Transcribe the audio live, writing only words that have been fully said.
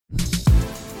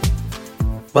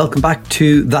Welcome back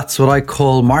to That's What I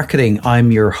Call Marketing.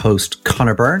 I'm your host,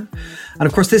 Conor Byrne. And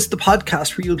of course, this is the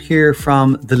podcast where you'll hear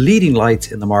from the leading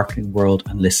lights in the marketing world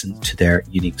and listen to their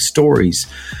unique stories.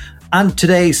 And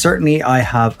today, certainly, I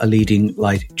have a leading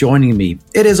light joining me.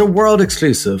 It is a world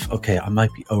exclusive. Okay, I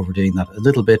might be overdoing that a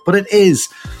little bit, but it is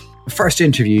the first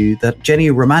interview that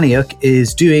Jenni Romaniuk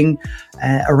is doing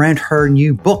around her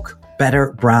new book,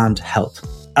 Better Brand Health.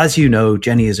 As you know,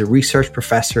 Jenni is a research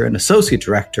professor and associate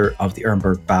director of the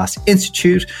Ehrenberg Bass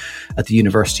Institute at the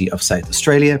University of South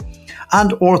Australia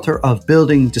and author of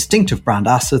Building Distinctive Brand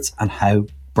Assets and How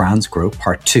Brands Grow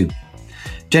Part 2.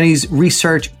 Jenni's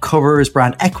research covers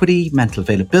brand equity, mental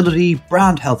availability,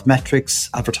 brand health metrics,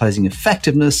 advertising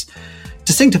effectiveness,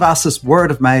 distinctive assets,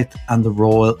 word of mouth, and the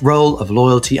role of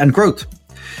loyalty and growth.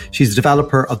 She's a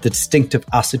developer of the Distinctive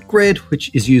Asset Grid,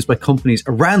 which is used by companies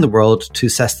around the world to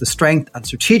assess the strength and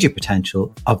strategic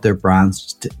potential of their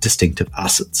brand's distinctive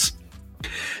assets.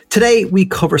 Today, we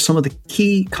cover some of the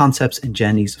key concepts in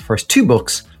Jenni's first two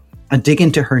books and dig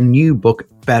into her new book,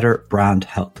 Better Brand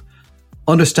Health,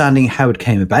 understanding how it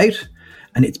came about,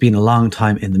 and it's been a long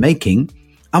time in the making,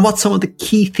 and what some of the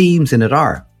key themes in it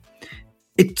are.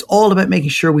 It's all about making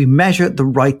sure we measure the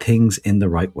right things in the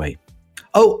right way.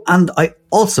 Oh, and I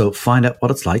also find out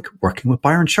what it's like working with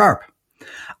Byron Sharp.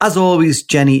 As always,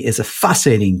 Jenni is a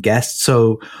fascinating guest,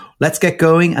 so let's get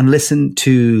going and listen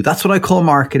to That's What I Call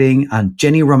Marketing and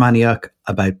Jenni Romaniuk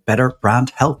about Better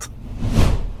Brand Health.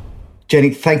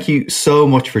 Jenni, thank you so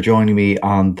much for joining me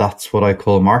on That's What I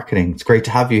Call Marketing. It's great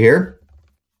to have you here.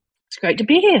 It's great to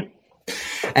be here.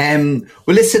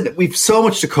 Well, listen, we've so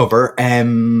much to cover.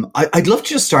 I'd love to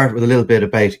just start with a little bit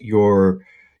about your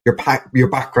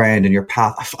background and your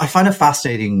path. I find it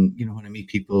fascinating, when I meet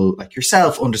people like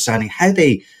yourself, understanding how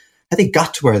they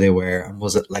got to where they were, and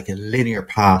was it like a linear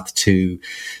path to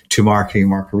marketing,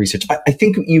 market research? I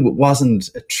think it wasn't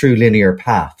a true linear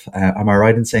path. Am I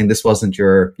right in saying this wasn't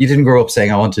you didn't grow up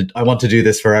saying I want to do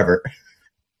this forever?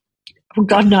 Oh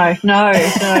God, no.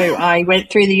 I went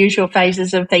through the usual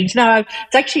phases of things. No,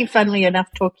 it's actually funnily enough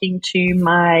talking to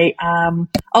my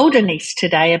older niece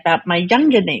today about my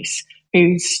younger niece,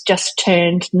 who's just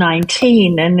turned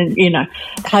 19 and,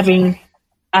 having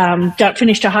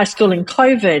finished her high school in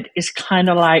COVID is kind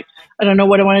of like, I don't know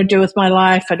what I want to do with my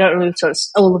life. I don't know, sort of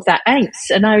all of that angst.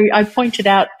 And I pointed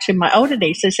out to my older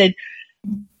niece, I said,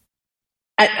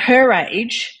 at her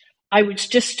age, I was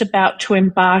just about to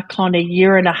embark on a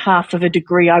year and a half of a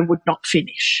degree I would not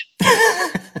finish.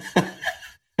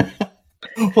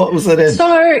 What was it in?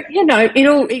 So,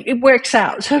 it works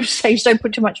out. So don't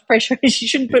put too much pressure. She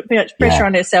shouldn't put too much pressure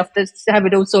on herself to have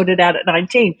it all sorted out at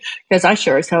 19, because I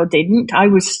sure as hell didn't. I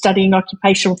was studying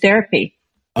occupational therapy.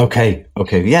 Okay.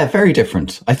 Yeah, very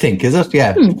different, I think. Is it?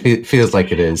 Yeah, it feels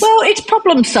like it is. Well, it's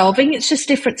problem solving. It's just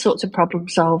different sorts of problem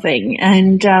solving.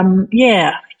 And,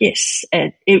 yes.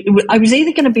 I was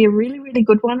either going to be a really, really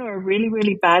good one or a really,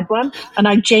 really bad one, and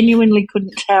I genuinely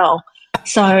couldn't tell.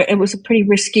 So it was a pretty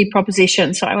risky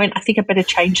proposition. So I went, I think I better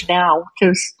change now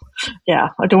because,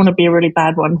 I don't want to be a really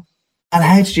bad one. And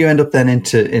how did you end up then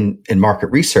in market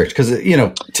research? Because,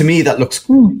 to me that looks,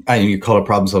 I know you call it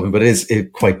problem solving, but it is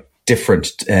quite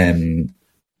different. Well,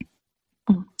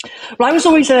 I was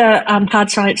always a hard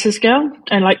sciences girl.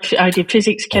 I did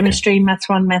physics, chemistry, maths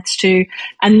 1, maths 2.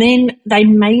 And then they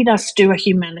made us do a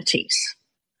humanities.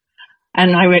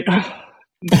 And I went,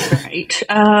 great.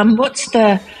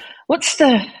 What's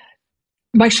the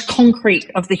most concrete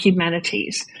of the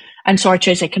humanities? And so I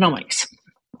chose economics.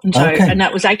 And and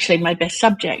that was actually my best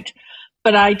subject.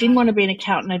 But I didn't want to be an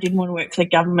accountant. I didn't want to work for the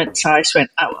government. So I just went,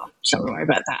 oh, well, don't worry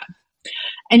about that.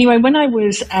 Anyway, when I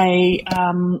was I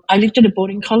lived in a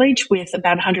boarding college with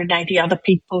about 180 other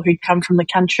people who'd come from the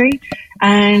country.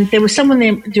 And there was someone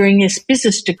there doing this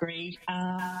business degree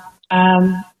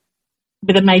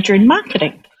with a major in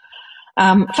marketing.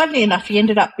 Funnily enough, he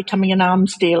ended up becoming an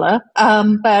arms dealer.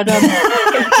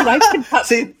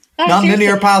 See,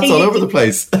 non-linear paths all over the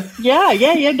place. Yeah.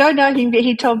 No.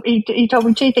 He told me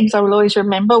two things I will always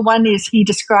remember. One is he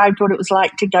described what it was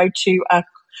like to go to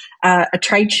a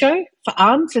trade show for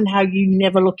arms and how you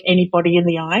never look anybody in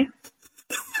the eye,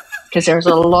 because there's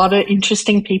a lot of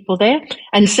interesting people there.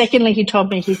 And secondly, he told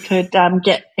me he could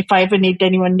if I ever need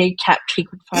anyone kneecapped, he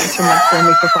could find someone for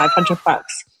me for $500.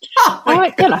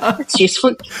 It's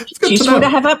useful. It's useful to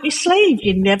have up your sleeve.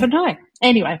 You never know.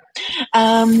 Anyway,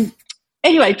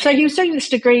 so he was doing this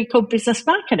degree called business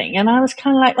marketing, and I was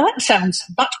kind of like, well, that sounds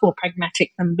much more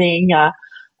pragmatic than being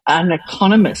an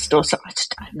economist or something.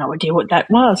 I had no idea what that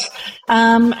was.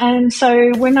 And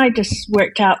so when I just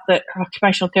worked out that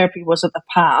occupational therapy wasn't the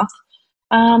path,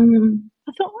 I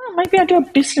I thought, well, maybe I'll do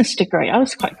a business degree. I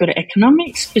was quite good at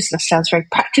economics. Business sounds very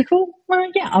practical. Well,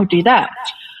 yeah, I'll do that.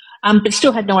 But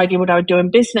still had no idea what I would do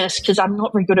in business because I'm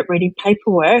not very good at reading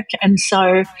paperwork. And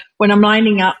so when I'm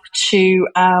lining up to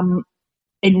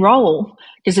enroll,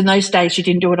 because in those days you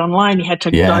didn't do it online, you had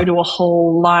to go to a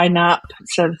hall, line up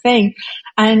sort of thing.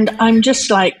 And I'm just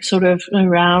like sort of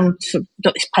around,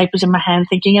 got these papers in my hand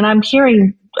thinking, and I'm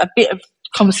hearing a bit of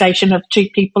conversation of two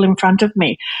people in front of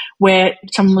me where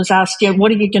someone was asked,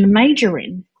 what are you going to major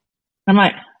in? I'm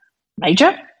like,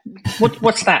 major?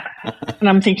 What's that? And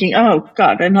I'm thinking, oh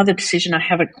God, another decision I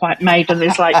haven't quite made. And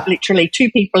there's like literally two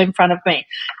people in front of me.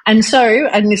 And so,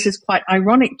 and this is quite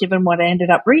ironic given what I ended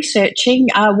up researching,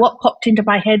 what popped into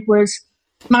my head was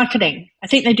marketing. I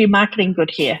think they do marketing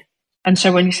good here. And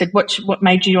so when you said, what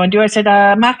major do you want to do? I said,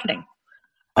 marketing.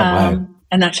 Oh, wow.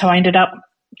 And that's how I ended up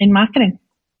in marketing.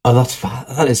 Oh,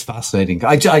 that is fascinating.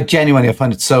 I genuinely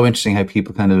find it so interesting how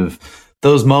people kind of,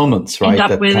 those moments, right?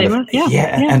 End up where they were.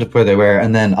 End up where they were.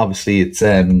 And then obviously it's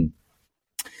been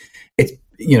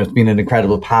an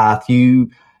incredible path. You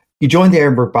joined the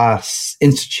Edinburgh Bass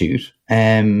Institute.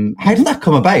 How did that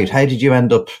come about? How did you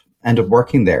end up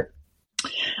working there?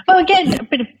 Well, again, a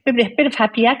bit of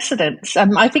happy accidents.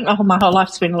 I think my whole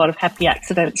life's been a lot of happy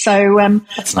accidents. So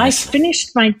That's nice. I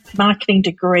finished my marketing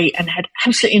degree and had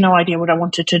absolutely no idea what I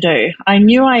wanted to do. I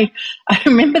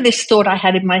remember this thought I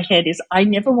had in my head is I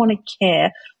never want to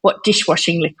care what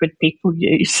dishwashing liquid people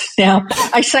use. Now,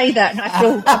 I say that and I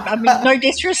feel, no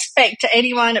disrespect to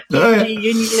anyone at PG,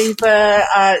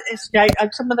 Unilever,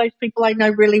 some of those people I know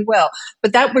really well.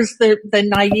 But that was the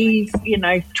naive,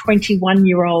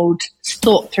 21-year-old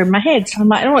thought through my head. So I'm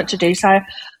like, I don't know what to do. So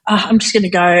I'm just going to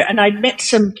go. And I met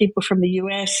some people from the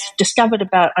US, discovered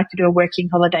I could do a working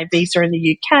holiday visa in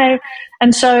the UK.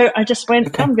 And so I just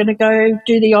went, I'm going to go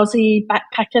do the Aussie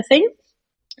backpacker thing.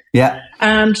 Yeah.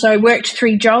 So I worked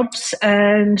 3 jobs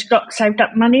and got saved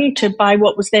up money to buy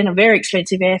what was then a very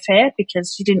expensive airfare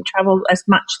because you didn't travel as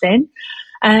much then.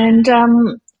 And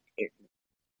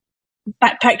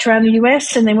backpacked around the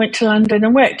US and then went to London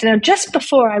and worked. Now, just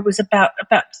before I was about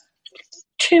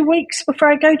 2 weeks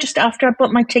before I go, just after I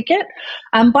bought my ticket,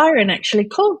 Byron actually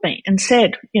called me and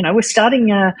said, we're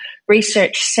starting a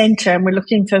research centre and we're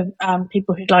looking for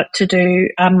people who'd like to do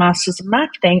a Masters in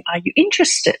Marketing. Are you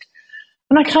interested?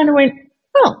 And I kind of went,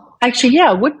 oh, actually, yeah,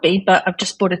 I would be, but I've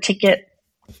just bought a ticket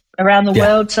around the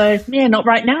world. So, yeah, not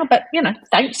right now, but,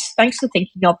 thanks for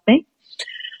thinking of me.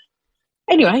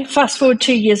 Anyway, fast forward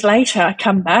 2 years later, I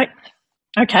come back.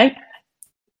 Okay.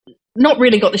 Not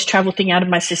really got this travel thing out of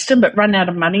my system, but run out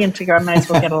of money and figure I may as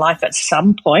well get a life at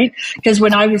some point. Because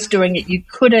when I was doing it, you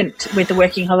couldn't, with the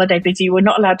working holiday visa, you were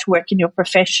not allowed to work in your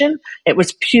profession. It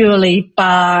was purely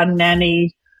bar,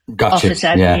 nanny, office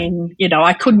admin.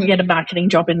 I couldn't get a marketing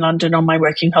job in London on my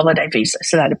working holiday visa,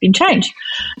 so that had been changed.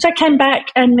 So I came back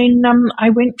and then I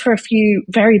went for a few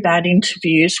very bad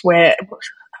interviews where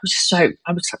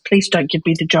I was like, please don't give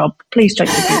me the job. Please don't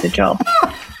give me the job.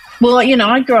 Well,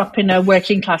 I grew up in a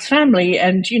working class family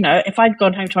and, if I'd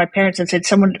gone home to my parents and said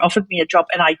someone offered me a job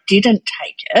and I didn't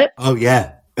take it. Oh,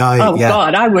 yeah.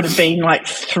 God, I would have been like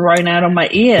thrown out on my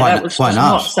ear. Why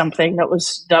not something that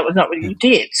was not what you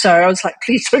did. So I was like,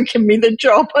 please don't give me the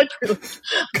job. I'd really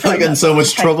get in so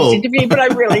much trouble. Interview, but I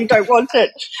really don't want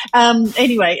it.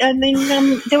 Anyway, and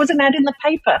then there was an ad in the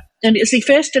paper, and it's the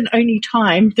first and only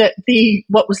time that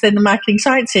what was then the Marketing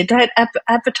Science Centre had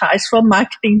advertised for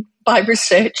marketing by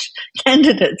research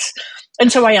candidates.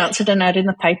 And so I answered an ad in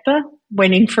the paper,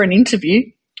 went in for an interview,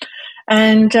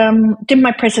 and did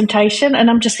my presentation, and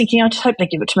I'm just thinking, I just hope they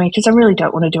give it to me because I really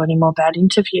don't want to do any more bad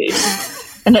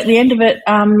interviews. And at the end of it,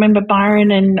 I remember Byron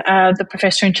and the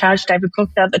professor in charge, David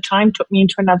Cook, at the time, took me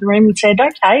into another room and said,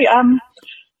 okay,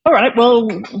 all right, well,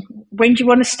 when do you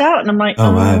want to start? And I'm like,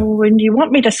 when do you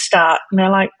want me to start? And they're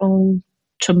like,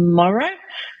 tomorrow.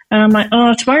 And I'm like,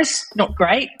 tomorrow's not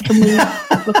great. Can we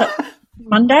look at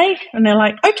Monday? And they're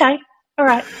like, okay. All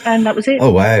right, and that was it.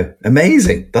 Oh wow,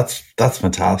 amazing! That's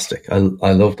fantastic. I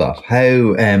love that.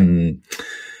 How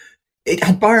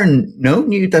had Byron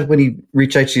known you that when he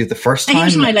reached out to you the first time? He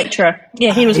was my lecturer.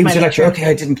 Yeah, he was my lecturer. Okay,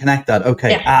 I didn't connect that.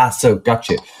 Okay, yeah. So got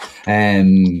you.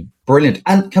 Brilliant.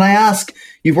 And can I ask?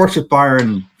 You've worked with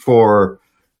Byron for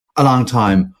a long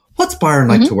time. What's Byron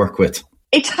like to work with?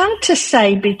 It's hard to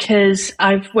say because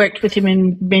I've worked with him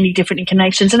in many different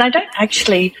incarnations, and I don't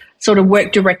actually sort of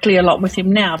work directly a lot with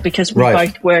him now because we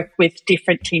both work with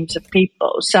different teams of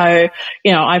people. So,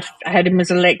 I've had him as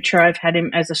a lecturer. I've had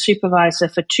him as a supervisor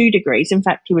for 2 degrees. In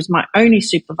fact, he was my only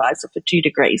supervisor for 2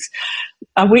 degrees,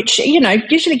 which,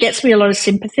 usually gets me a lot of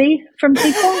sympathy from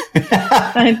people.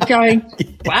 And going,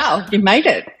 wow, you made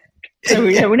it.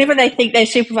 So whenever they think their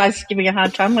supervisor's giving a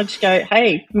hard time, I just go,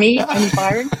 hey, me, I'm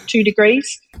Byron, 2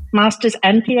 degrees, master's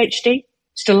and PhD,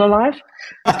 still alive,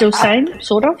 still sane,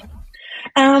 sort of.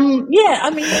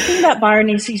 The thing about Byron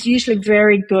is he's usually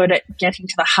very good at getting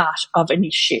to the heart of an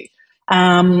issue.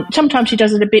 Sometimes he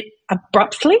does it a bit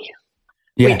abruptly,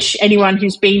 which anyone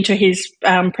who's been to his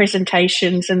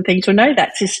presentations and things will know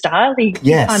that's his style. He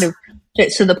kind of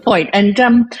gets to the point. And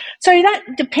so that,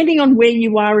 depending on where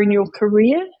you are in your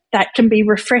career, that can be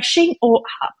refreshing or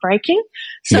heartbreaking.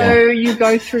 So you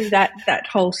go through that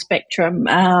whole spectrum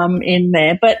in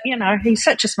there. But, he's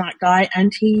such a smart guy,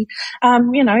 and he,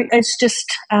 it's just,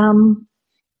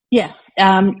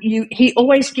 he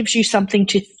always gives you something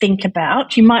to think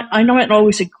about. I might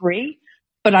always agree,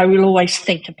 but I will always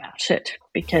think about it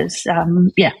because,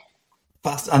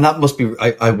 Fast, and that must be.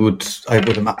 I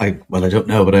don't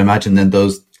know, but I imagine then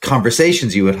those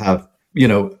conversations you would have,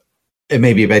 it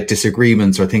may be about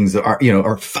disagreements or things that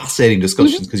are fascinating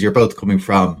discussions because you're both coming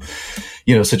from,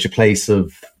 such a place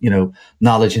of,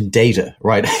 knowledge and data,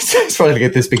 right? It's probably to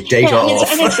get this big data off.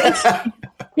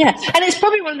 And it's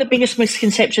probably one of the biggest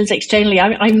misconceptions externally.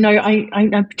 I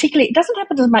know particularly, it doesn't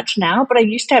happen as much now, but I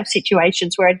used to have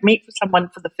situations where I'd meet with someone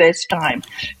for the first time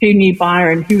who knew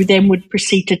Byron, who then would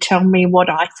proceed to tell me what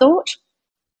I thought.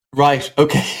 Right,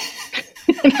 okay.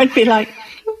 And I'd be like,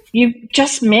 you've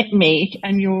just met me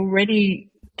and you already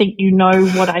think you know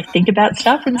what I think about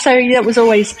stuff. And so that was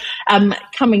always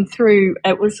coming through.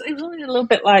 It was always a little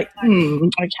bit like,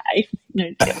 okay.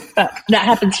 But that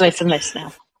happens less and less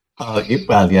now.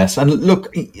 Well, yes. And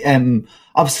look,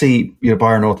 obviously,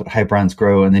 Byron authored How Brands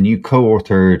Grow, and then you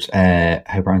co-authored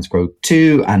How Brands Grow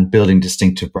 2 and Building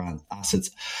Distinctive Brand Assets.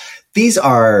 These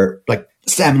are like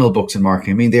seminal books in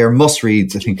marketing. I mean, they are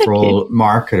must-reads, I think, for all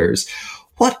marketers.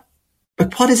 What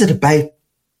is it about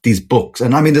these books?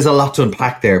 And I mean, there's a lot to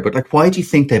unpack there, but why do you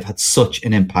think they've had such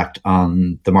an impact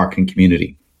on the marketing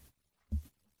community?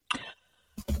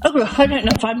 Oh, I don't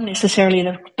know if I'm necessarily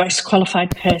the most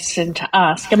qualified person to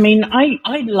ask. I mean, I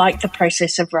like the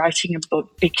process of writing a book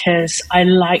because I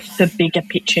like the bigger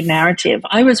picture narrative.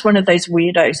 I was one of those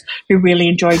weirdos who really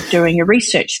enjoyed doing a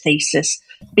research thesis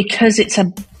because it's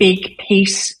a big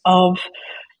piece of,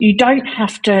 you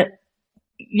have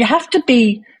to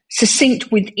be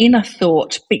succinct within a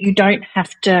thought, but you don't have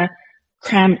to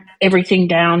cram everything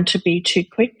down to be too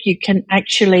quick. You can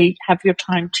actually have your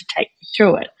time to take you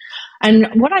through it. And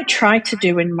what I try to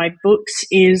do in my books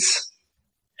is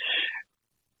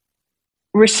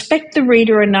respect the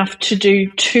reader enough to do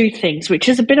two things, which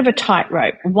is a bit of a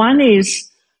tightrope. One is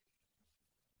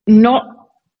not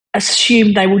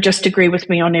assume they will just agree with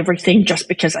me on everything just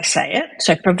because I say it.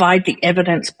 So provide the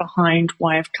evidence behind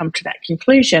why I've come to that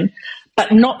conclusion,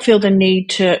 but not feel the need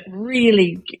to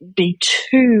really be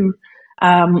too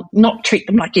not treat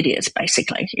them like idiots,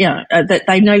 basically. That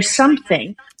they know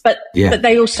something, but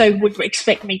they also would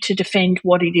expect me to defend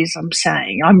what it is I'm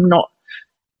saying. I'm not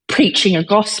preaching a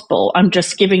gospel. I'm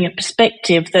just giving a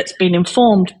perspective that's been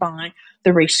informed by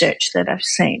the research that I've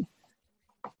seen.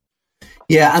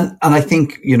 Yeah, and I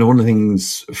think, one of the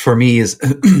things for me is,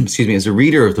 excuse me, as a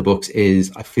reader of the books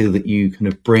is I feel that you kind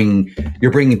of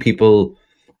you're bringing people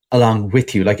along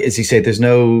with you. Like, as you say, there's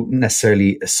no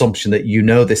necessarily assumption that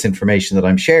this information that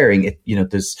I'm sharing.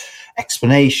 There's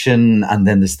explanation, and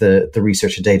then there's the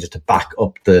research and data to back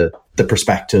up the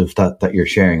perspective that you're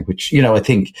sharing, which, I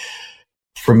think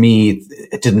for me,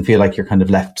 it didn't feel like you're kind of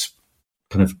left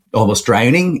kind of almost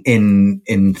drowning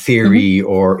in theory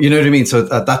or, you know what I mean? So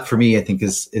that for me, I think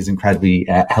is incredibly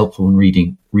helpful in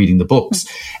reading the books.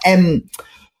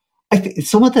 I think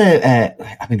some of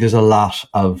there's a lot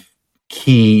of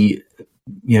key,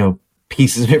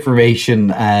 pieces of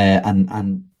information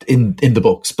and in the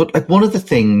books. But like one of the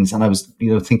things, and I was,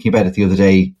 thinking about it the other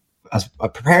day as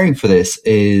preparing for this,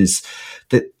 is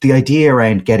that the idea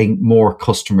around getting more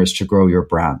customers to grow your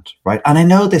brand, right? And I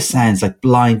know this sounds like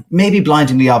maybe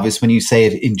blindingly obvious when you say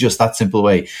it in just that simple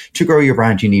way. To grow your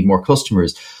brand, you need more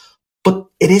customers. But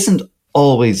it isn't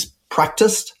always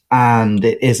practiced, and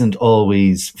it isn't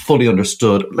always fully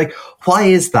understood. Like, why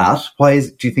is that?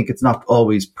 Do you think it's not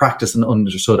always practiced and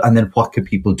understood? And then what could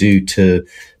people do to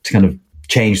kind of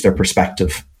change their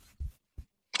perspective?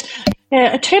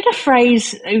 Yeah, a turn of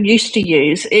phrase I used to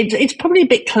use, it's probably a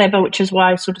bit clever, which is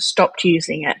why I sort of stopped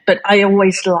using it, but I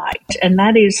always liked, and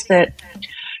that is that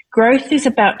growth is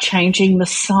about changing the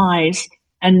size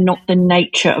and not the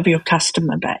nature of your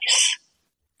customer base.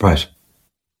 Right.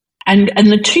 And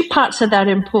the two parts of that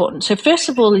are important. So first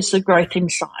of all is the growth in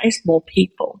size, more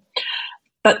people.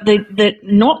 But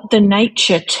not the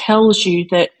nature tells you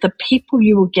that the people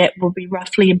you will get will be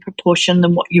roughly in proportion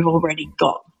than what you've already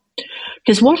got.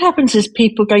 Because what happens is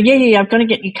people go, yeah, I'm going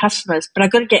to get new customers, but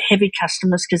I've got to get heavy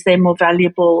customers because they're more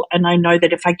valuable. And I know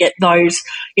that if I get those,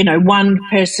 one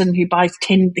person who buys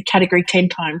the category 10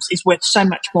 times is worth so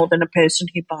much more than a person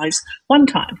who buys one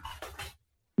time.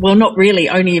 Well, not really,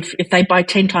 only if they buy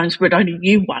 10 times, but only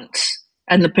you once.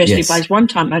 And the person who buys one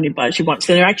time only buys you once,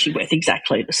 then they're actually worth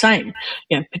exactly the same.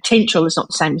 Potential is not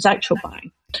the same as actual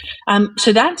buying.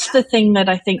 So that's the thing that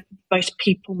I think most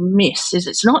people miss, is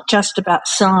it's not just about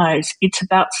size. It's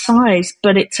about size,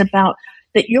 but it's about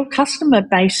that your customer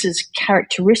base's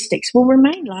characteristics will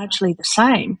remain largely the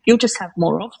same. You'll just have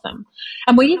more of them.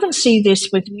 And we even see this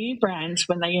with new brands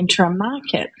when they enter a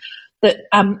market. That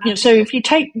so if you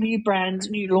take new brands,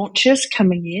 new launches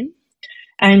coming in,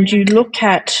 and you look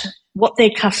at what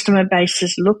their customer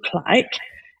bases look like,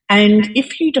 and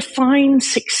if you define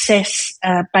success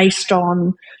based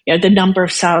on the number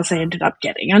of sales they ended up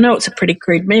getting, I know it's a pretty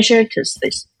crude measure because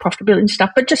there's profitability and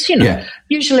stuff, but just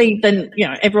usually then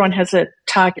everyone has a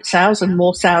target sales, and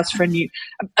more sales for a new.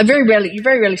 You very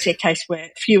rarely see a case where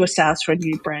fewer sales for a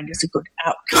new brand is a good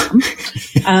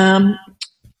outcome.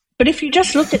 But if you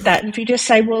just look at that, and if you just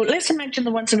say, well, let's imagine the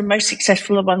ones that are most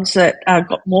successful are the ones that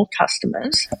got more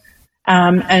customers.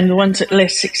 And the ones that are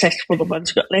less successful, the ones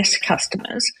who got less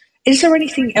customers. Is there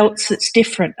anything else that's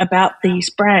different about these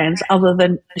brands other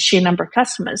than the sheer number of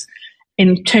customers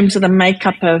in terms of the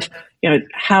makeup of,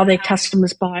 how their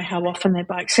customers buy, how often they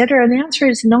buy, et cetera? And the answer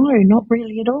is no, not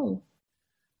really at all.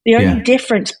 The only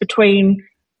difference between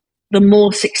the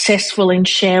more successful in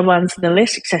share ones and the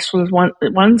less successful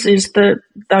ones is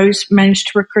those manage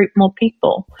to recruit more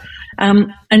people.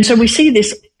 And so we see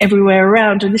this everywhere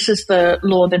around, and this is the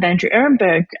law that Andrew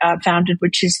Ehrenberg founded,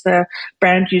 which is the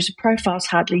brand user profiles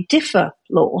hardly differ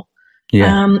law.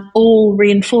 All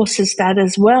reinforces that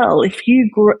as well. If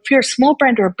you're a small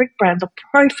brand or a big brand, the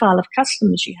profile of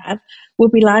customers you have will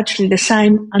be largely the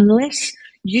same unless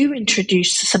you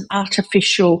introduce some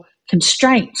artificial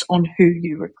constraints on who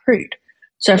you recruit.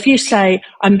 So if you say,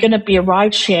 I'm going to be a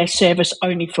rideshare service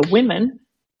only for women,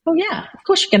 well, yeah, of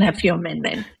course you're going to have fewer men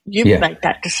then. You make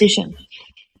that decision.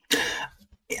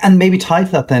 And maybe tied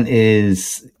to that then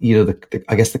is,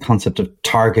 I guess the concept of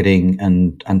targeting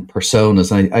and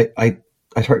personas. And I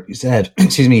heard you said,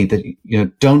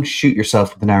 that, don't shoot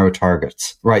yourself with narrow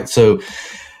targets, right? So,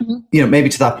 maybe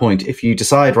to that point, if you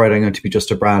decide, right, I'm going to be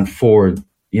just a brand for,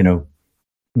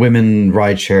 women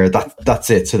rideshare, that's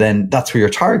it. So then that's where you're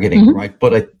targeting, right?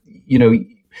 But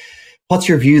what's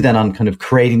your view then on kind of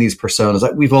creating these personas?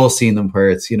 Like we've all seen them where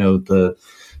it's, the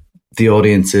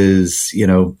audience is,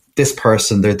 this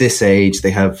person, they're this age,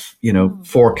 they have,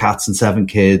 4 cats and 7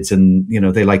 kids, and,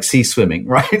 they like sea swimming,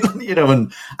 right?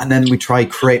 And then we try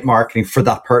create marketing for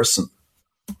that person.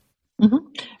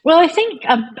 Well, I think,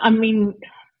 if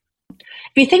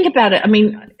you think about it,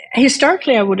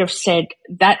 historically I would have said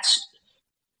that's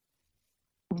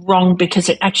wrong because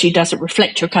it actually doesn't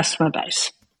reflect your customer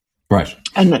base. Right.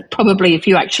 And that probably if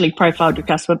you actually profiled your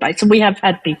customer base, and we have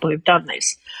had people who've done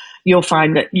this, you'll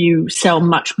find that you sell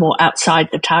much more outside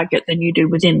the target than you do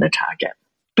within the target.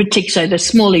 Particularly, so the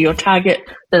smaller your target,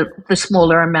 the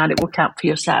smaller amount it will count for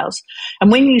your sales. And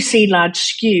when you see large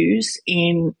skews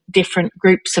in different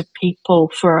groups of people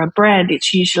for a brand,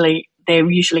 they're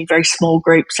usually very small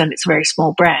groups and it's a very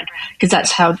small brand, because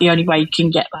that's the only way you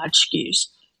can get large skews.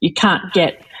 You can't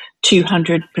get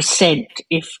 200%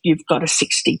 if you've got a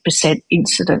 60%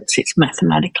 incidence. It's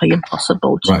mathematically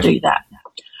impossible to do that.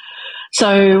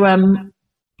 So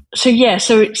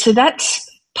that's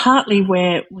partly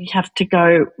where we have to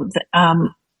go.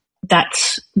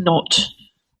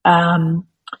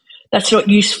 That's not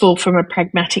useful from a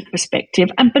pragmatic perspective,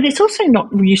 but it's also not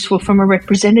useful from a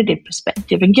representative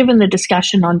perspective. And given the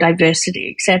discussion on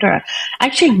diversity, etc.,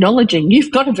 actually acknowledging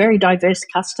you've got a very diverse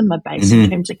customer base in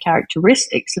terms of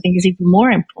characteristics, I think is even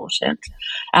more important,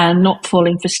 and not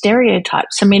falling for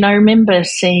stereotypes. I remember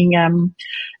seeing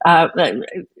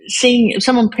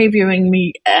someone previewing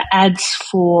me ads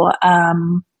for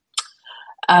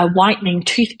whitening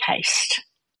toothpaste.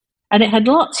 And it had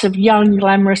lots of young,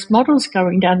 glamorous models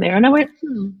going down there. And I went,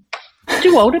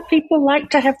 do older people like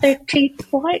to have their teeth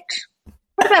white?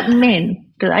 What about men?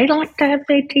 Do they like to have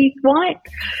their teeth white?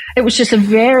 It was just a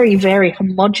very, very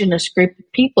homogenous group of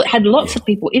people. It had lots of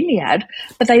people in the ad,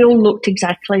 but they all looked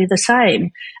exactly the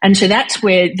same. And so that's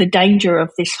where the danger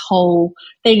of this whole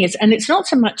thing is. And it's not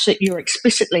so much that you're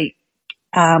explicitly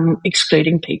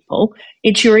excluding people,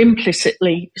 it's you're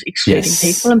implicitly excluding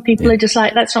people, and people are just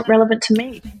like, that's not relevant to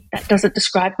me. That doesn't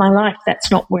describe my life.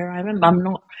 That's not where I am. I'm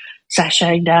not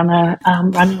sashaying down a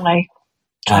runway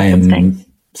type of thing.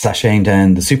 Sashaying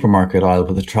down the supermarket aisle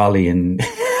with a trolley and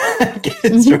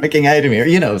It's striking out of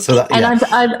me, you know. So that, and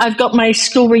I've got my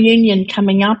school reunion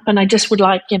coming up, and I just would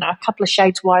like, you know, a couple of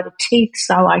shades whiter teeth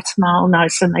so I smile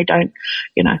nice and they don't,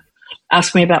 you know,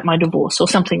 ask me about my divorce or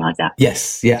something like that.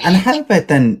 Yes, yeah. And how about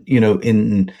then, you know,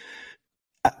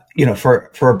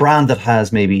 for a brand that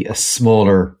has maybe a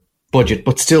smaller budget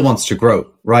but still wants to grow,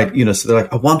 right? You know, so they're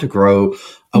like, I want to grow,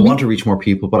 I want to reach more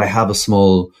people, but I have a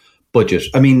small budget.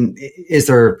 I mean, is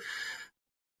there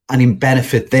any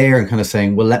benefit there in kind of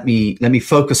saying, well, let me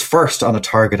focus first on a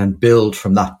target and build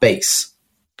from that base?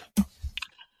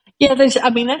 Yeah,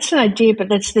 that's an idea, but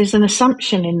there's an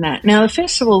assumption in that. Now,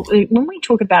 first of all, when we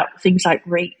talk about things like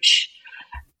reach,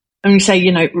 and we say,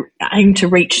 you know, aim to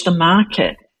reach the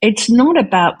market, it's not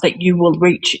about that you will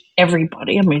reach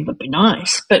everybody. I mean, it would be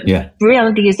nice, but the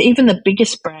reality is even the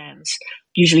biggest brands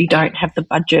usually don't have the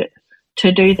budget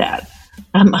to do that.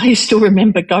 I still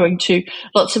remember going to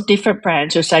lots of different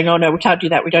brands who are saying, oh, no, we can't do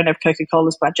that. We don't have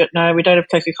Coca-Cola's budget. No, we don't have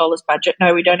Coca-Cola's budget.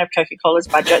 No, we don't have Coca-Cola's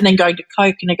budget. And then going to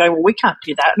Coke and they go, well, we can't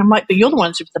do that. And I'm like, but you're the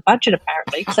ones with the budget,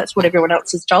 apparently, because that's what everyone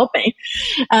else has told me.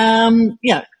 You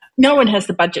know, no one has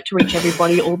the budget to reach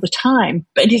everybody all the time,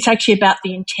 but it's actually about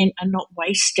the intent and not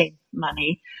wasting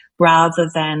money rather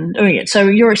than doing it. So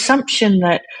your assumption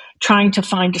that trying to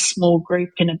find a small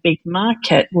group in a big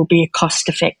market will be a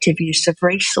cost-effective use of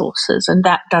resources, and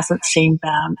that doesn't seem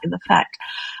bound in the fact.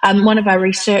 One of our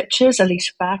researchers,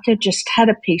 Alicia Barker, just had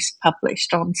a piece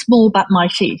published on Small But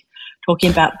Mighty,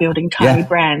 talking about building tiny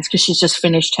brands, because she's just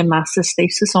finished her master's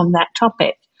thesis on that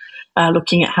topic,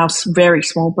 looking at how very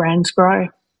small brands grow.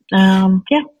 Because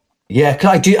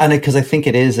I think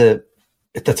it is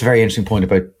that's a very interesting point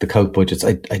about the Coke budgets.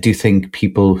 I do think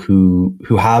people who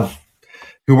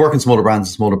work in smaller brands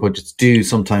and smaller budgets do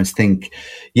sometimes think,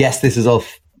 yes, this is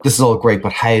all great,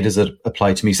 but how does it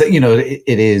apply to me? So, you know, it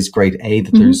is great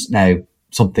that there's now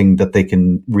something that they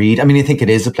can read. I mean, I think it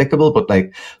is applicable, but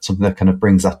like something that kind of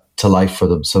brings that to life for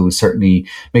them. So we certainly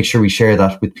make sure we share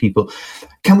that with people.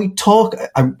 Can we talk?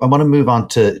 I want to move on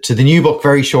to the new book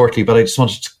very shortly, but I just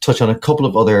wanted to touch on a couple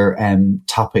of other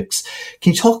topics.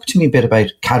 Can you talk to me a bit about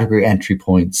category entry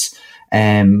points?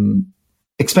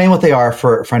 Explain what they are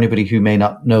for anybody who may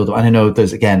not know them. And I know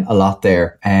there's, again, a lot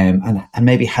there, and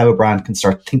maybe how a brand can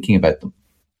start thinking about them.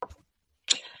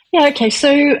 Yeah, okay. So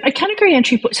a category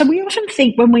entry point. So we often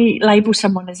think when we label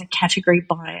someone as a category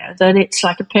buyer that it's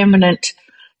like a permanent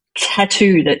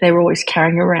tattoo that they're always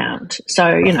carrying around. So,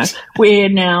 you know,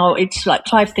 it's like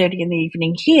 5:30 in the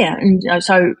evening here. And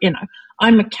so, you know,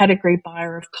 I'm a category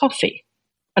buyer of coffee,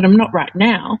 but I'm not right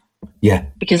now. Yeah.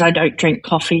 Because I don't drink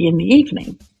coffee in the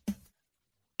evening.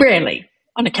 Rarely.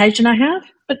 On occasion I have,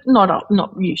 but not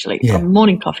usually. Yeah. I'm a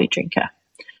morning coffee drinker.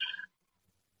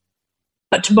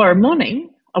 But tomorrow morning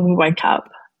I will wake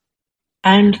up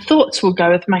and thoughts will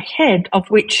go with my head, of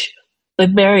which the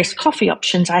various coffee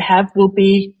options I have will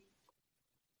be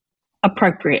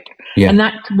appropriate. Yeah. And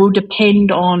that will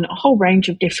depend on a whole range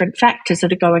of different factors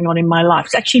that are going on in my life.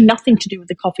 It's actually nothing to do with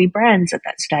the coffee brands at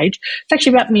that stage. It's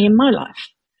actually about me and my life.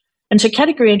 And so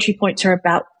category entry points are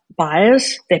about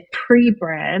buyers, they're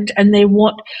pre-brand, and they're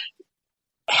what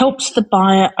helps the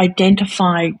buyer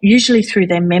identify, usually through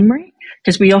their memory,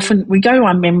 because we go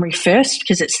on memory first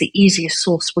because it's the easiest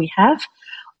source we have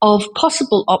of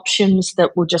possible options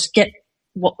that will just get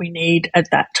what we need at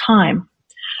that time.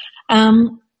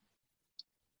 Now,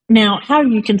 how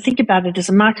you can think about it as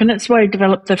a market, and that's why I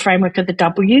developed the framework of the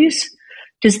W's,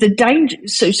 because the danger,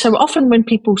 so often when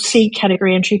people see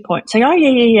category entry points, say, oh,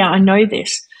 yeah, I know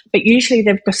this, but usually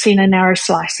they've seen a narrow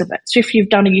slice of it. So if you've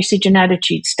done a usage and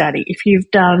attitude study, if you've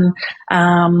done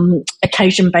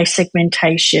occasion-based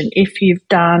segmentation, if you've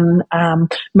done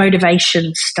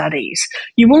motivation studies,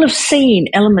 you will have seen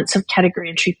elements of category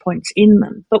entry points in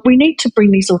them. But we need to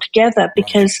bring these all together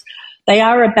because they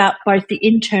are about both the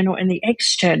internal and the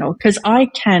external, because I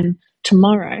can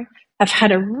tomorrow have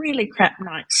had a really crap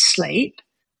night's sleep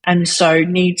and so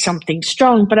need something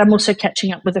strong, but I'm also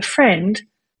catching up with a friend.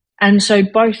 And so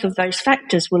both of those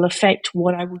factors will affect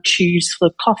what I will choose for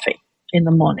coffee in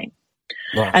the morning.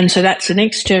 Right. And so that's an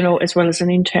external as well as an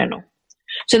internal.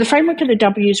 So the framework of the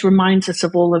W's reminds us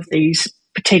of all of these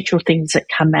potential things that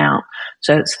come out.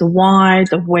 So it's the why,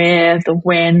 the where, the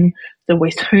when, the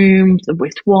with whom, the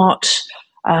with what,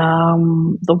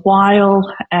 the while,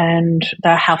 and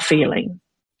the how feeling,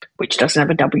 which doesn't have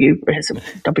a W. It has a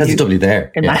W. There's a W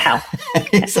there. In the how.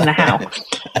 In the how.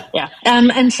 Yeah.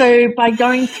 And so by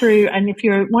going through, and if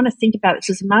you want to think about this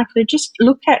as a marketer, just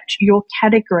look at your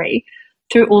category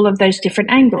through all of those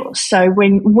different angles. So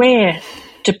where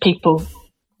do people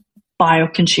buy or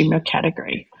consume your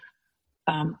category?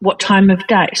 What time of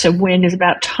day? So when is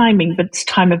about timing, but it's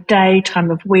time of day,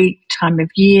 time of week, time of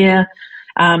year?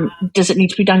 Does it need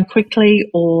to be done quickly,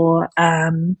 or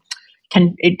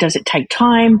does it take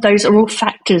time? Those are all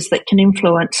factors that can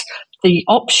influence the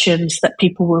options that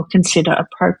people will consider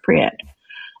appropriate.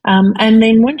 And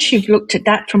then once you've looked at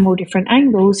that from all different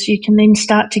angles, you can then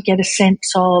start to get a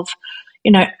sense of,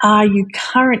 are you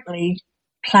currently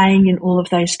playing in all of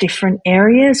those different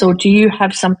areas, or do you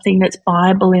have something that's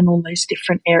viable in all those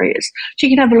different areas? So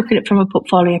you can have a look at it from a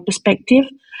portfolio perspective.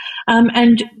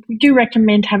 And we do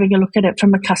recommend having a look at it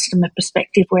from a customer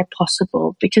perspective where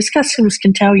possible, because customers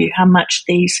can tell you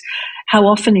how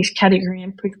often these category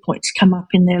entry points come up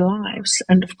in their lives.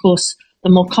 And of course, the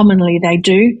more commonly they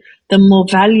do, the more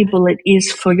valuable it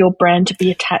is for your brand to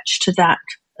be attached to that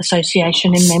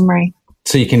association in memory.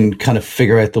 So you can kind of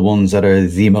figure out the ones that are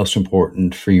the most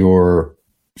important for your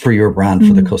brand,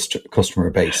 for the customer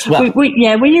base. Well, we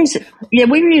bring in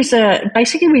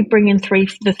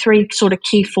the three sort of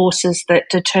key forces that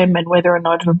determine whether or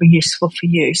not it'll be useful for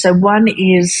you. So one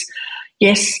is,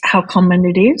 yes, how common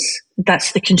it is.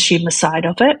 That's the consumer side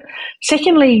of it.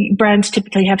 Secondly, brands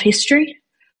typically have history.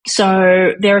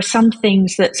 So there are some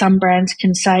things that some brands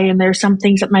can say, and there are some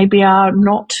things that maybe are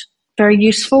not very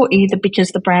useful, either because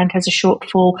the brand has a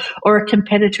shortfall or a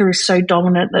competitor is so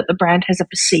dominant that the brand has a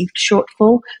perceived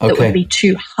shortfall that would be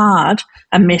too hard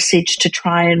a message to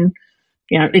try and,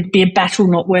 it'd be a battle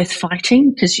not worth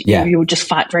fighting, because you would just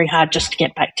fight very hard just to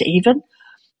get back to even.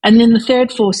 And then the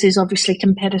third force is obviously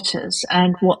competitors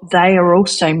and what they are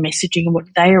also messaging and what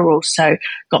they are also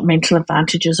got mental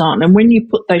advantages on. And when you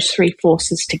put those three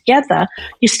forces together,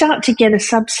 you start to get a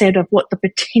subset of what the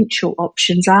potential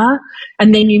options are.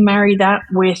 And then you marry that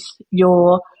with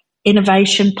your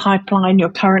innovation pipeline, your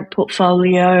current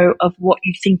portfolio of what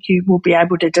you think you will be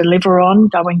able to deliver on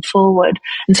going forward.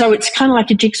 And so it's kind of like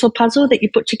a jigsaw puzzle that you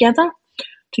put together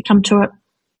to come to it.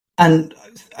 And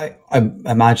I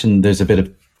imagine there's a bit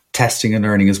of testing and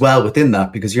learning as well within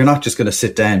that, because you're not just going to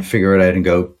sit down, figure it out and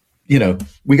go,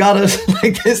 we got it,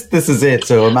 like this is it.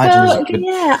 So imagine.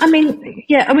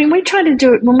 We try to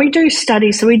do it when we do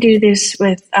studies. So we do this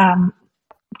with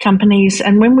companies,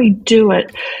 and when we do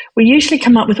it, we usually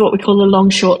come up with what we call a long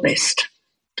short list.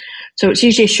 So it's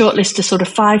usually a short list of sort of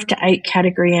 5 to 8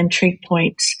 category entry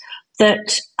points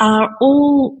that are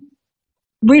all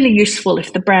really useful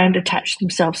if the brand attached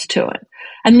themselves to it.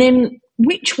 And then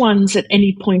which ones at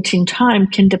any point in time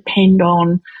can depend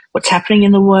on what's happening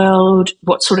in the world,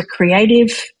 what sort of creative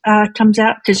comes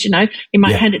out. Because, you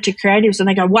might hand it to creatives and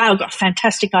they go, wow, I've got a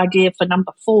fantastic idea for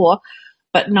number 4,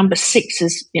 but number 6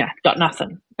 is, got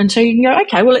nothing. And so you can go,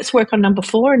 okay, well, let's work on number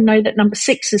 4 and know that number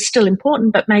 6 is still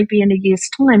important, but maybe in a year's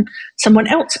time, someone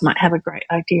else might have a great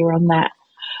idea on that.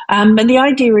 And the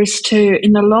idea is to,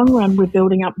 in the long run, we're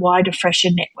building up wider, fresher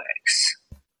networks.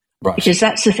 Right. Because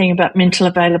that's the thing about mental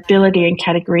availability and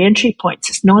category entry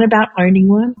points. It's not about owning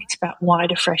one. It's about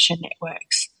wider, fresher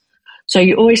networks. So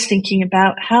you're always thinking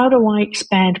about, how do I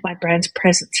expand my brand's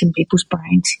presence in people's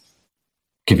brains?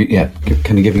 Kind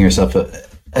of giving yourself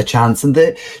a chance. And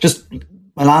just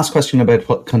my last question about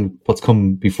what's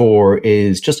come before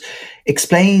is just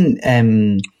explain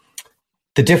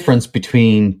the difference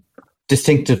between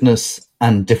distinctiveness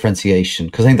and differentiation,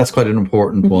 because I think that's quite an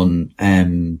important one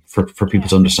for people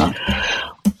to understand.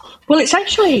 Well, it's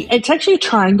actually a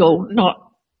triangle,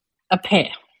 not a pair.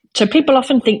 So people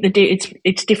often think that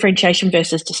it's differentiation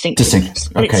versus distinctiveness.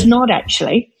 But it's not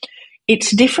actually.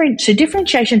 It's different. So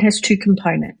differentiation has 2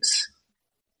 components.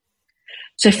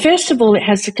 So first of all, it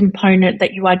has the component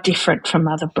that you are different from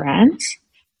other brands.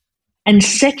 And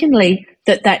secondly,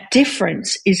 that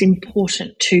difference is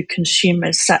important to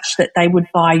consumers such that they would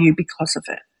buy you because of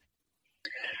it.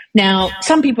 Now,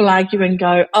 some people argue and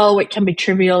go, oh, it can be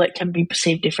trivial, it can be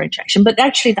perceived differentiation. But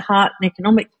actually the heart and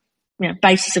economic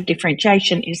basis of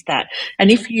differentiation is that.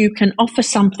 And if you can offer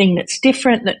something that's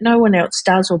different, that no one else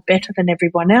does, or better than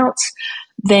everyone else,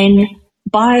 then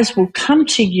buyers will come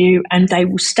to you and they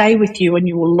will stay with you, and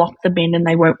you will lock them in and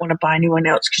they won't want to buy anyone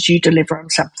else because you deliver on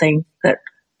something that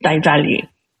they value.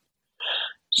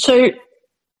 So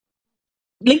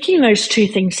linking those 2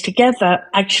 things together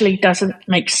actually doesn't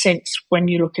make sense when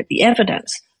you look at the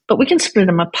evidence, but we can split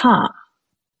them apart.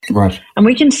 Right. And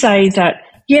we can say that,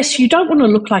 yes, you don't want to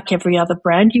look like every other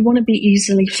brand. You want to be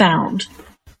easily found.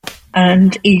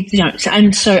 And you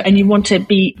want to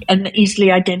be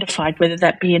easily identified, whether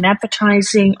that be in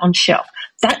advertising, on shelf.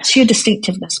 That's your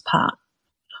distinctiveness part.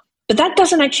 But that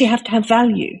doesn't actually have to have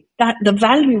value. That the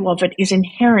value of it is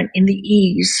inherent in the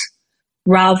ease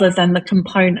rather than the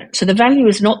component. So the value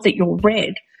is not that you're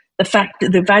red.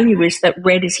 The value is that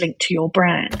red is linked to your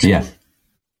brand. Yeah.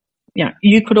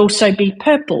 You could also be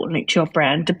purple linked to your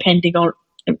brand, depending on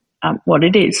what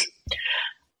it is.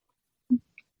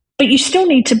 But you still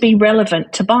need to be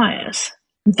relevant to buyers.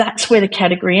 That's where the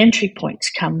category entry points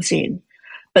comes in.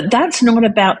 But that's not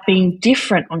about being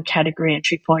different on category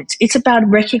entry points. It's about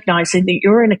recognizing that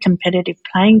you're in a competitive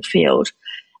playing field.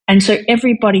 And so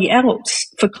everybody else,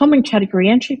 for common category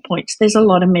entry points, there's a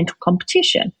lot of mental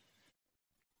competition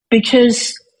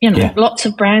because, lots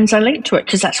of brands are linked to it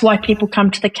because that's why people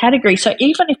come to the category. So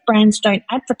even if brands don't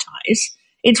advertise,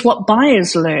 it's what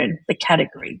buyers learn the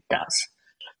category does.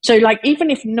 So like even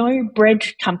if no bread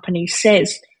company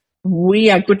says we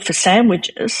are good for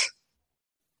sandwiches,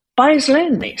 buyers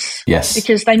learn this. Yes.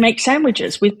 Because they make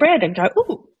sandwiches with bread and go,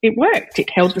 oh, it worked. It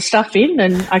held the stuff in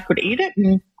and I could eat it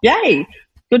and yay,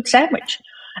 good sandwich.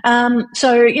 So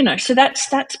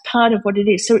that's part of what it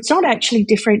is. So it's not actually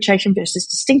differentiation versus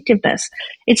distinctiveness.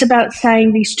 It's about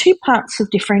saying these two parts of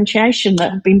differentiation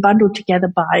that have been bundled together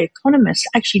by economists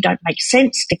actually don't make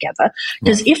sense together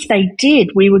because if they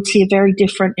did, we would see a very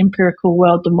different empirical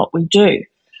world than what we do.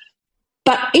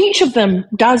 But each of them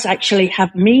does actually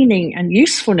have meaning and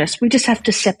usefulness. We just have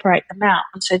to separate them out.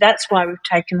 And so that's why we've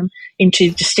taken them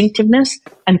into distinctiveness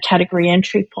and category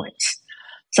entry points.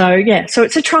 So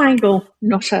it's a triangle,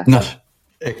 not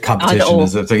a competition.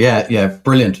 Is it? So yeah,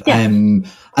 brilliant. Yeah. And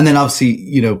then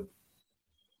obviously,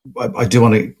 I do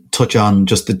want to touch on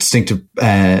just the distinctive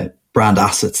brand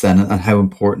assets then and how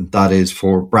important that is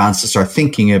for brands to start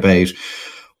thinking about,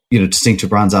 distinctive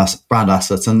brand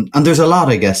assets. And there's a lot,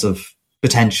 I guess, of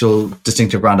potential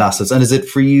distinctive brand assets. And is it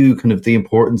for you kind of the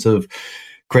importance of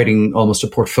creating almost a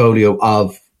portfolio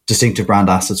of distinctive brand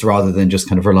assets rather than just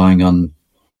kind of relying on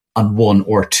one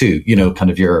or two,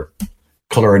 kind of your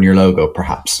color and your logo,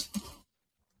 perhaps?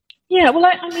 Yeah, well,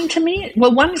 I mean, to me,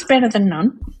 one is better than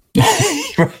none.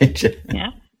 Right.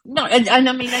 Yeah. No, and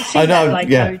I mean, I see that.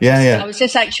 Like, I was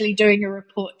just actually doing a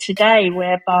report today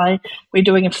whereby we're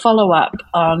doing a follow-up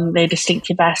on their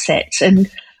distinctive assets. And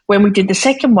when we did the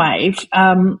second wave,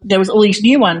 there was all these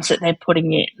new ones that they're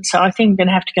putting in. So I think I'm going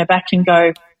to have to go back and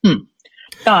go,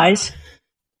 guys,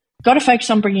 got to focus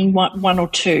on bringing one or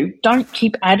two. Don't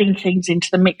keep adding things into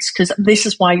the mix because this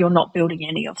is why you're not building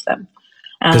any of them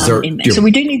in there. So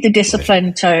we do need the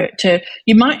discipline to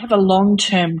you might have a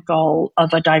long-term goal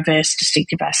of a diverse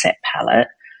distinctive asset palette,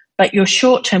 but your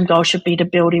short-term goal should be to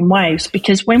build in waves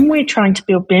because when we're trying to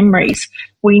build memories,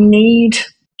 we need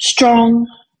strong,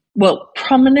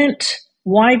 prominent,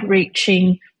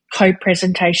 wide-reaching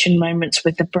co-presentation moments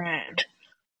with the brand.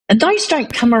 And those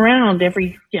don't come around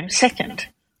every second.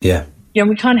 Yeah.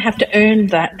 We kind of have to earn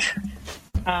that,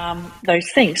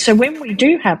 those things. So when we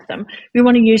do have them, we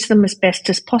want to use them as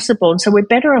best as possible. And so we're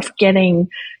better off getting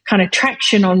kind of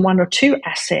traction on one or two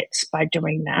assets by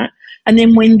doing that. And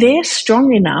then when they're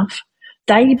strong enough,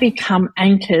 they become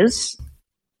anchors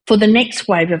for the next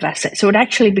wave of assets. So it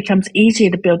actually becomes easier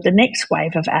to build the next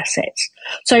wave of assets.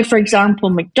 So, for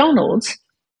example, McDonald's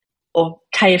or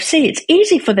KFC, it's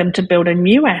easy for them to build a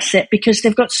new asset because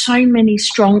they've got so many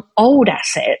strong old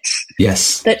assets.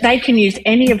 Yes. That they can use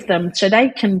any of them. So they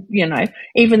can,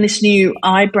 even this new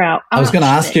eyebrow. I was going to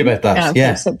ask you about that.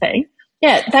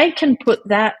 Yeah, they can put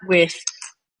that with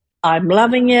I'm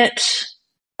loving it,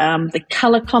 the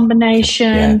color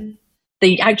combination,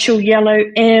 the actual yellow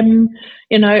M,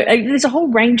 there's a whole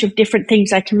range of different things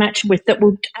they can match with that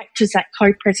will act as that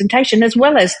co-presentation as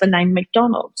well as the name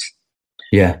McDonald's.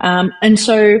 Yeah. And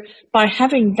so by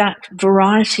having that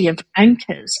variety of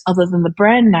anchors other than the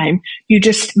brand name, you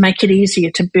just make it easier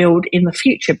to build in the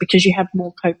future because you have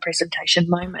more co-presentation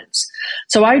moments.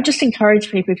 So I would just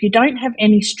encourage people, if you don't have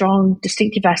any strong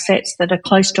distinctive assets that are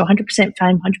close to 100%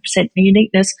 fame, 100%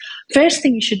 uniqueness, first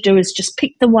thing you should do is just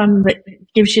pick the one that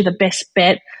gives you the best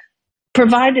bet,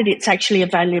 provided it's actually a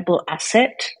valuable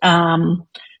asset.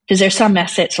 Because there are some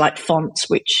assets like fonts,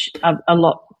 which are a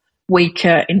lot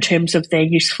weaker in terms of their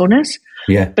usefulness.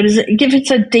 Yeah. But if it's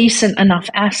a decent enough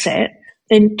asset,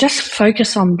 then just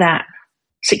focus on that,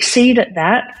 succeed at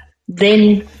that,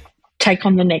 then take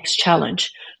on the next challenge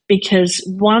because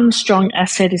one strong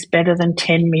asset is better than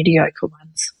 10 mediocre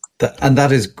ones. And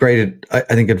that is great, I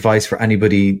think, advice for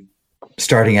anybody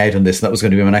starting out on this. And that was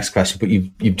going to be my next question, but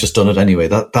you've just done it anyway.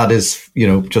 That is,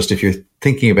 just if you're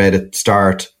thinking about it,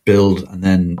 start, build, and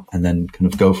then kind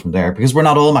of go from there. Because we're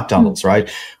not all McDonald's, right?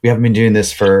 We haven't been doing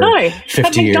this for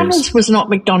 50 years. McDonald's was not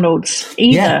McDonald's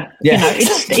either. Yeah.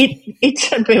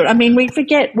 It's a build. I mean, we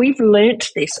forget we've learnt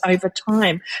this over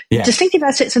time. Yeah. Distinctive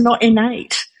assets are not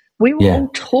innate. We were all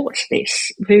taught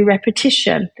this through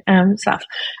repetition and stuff.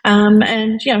 And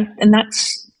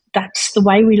that's the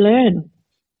way we learn.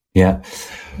 Yeah.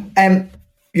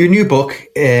 Your new book,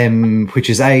 which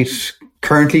is out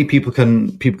currently people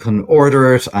can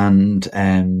order it,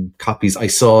 and copies. I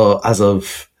saw as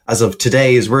of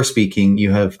today, as we're speaking,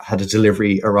 you have had a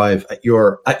delivery arrive at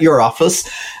your office,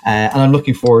 and I'm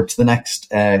looking forward to the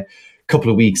next couple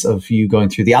of weeks of you going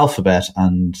through the alphabet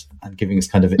and giving us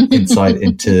kind of insight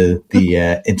into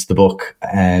the book.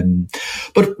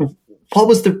 But what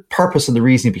was the purpose and the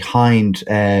reasoning behind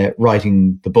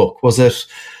writing the book? Was it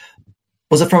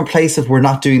from a place of we're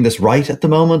not doing this right at the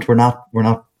moment? We're not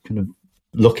kind of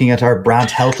looking at our brand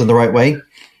health in the right way?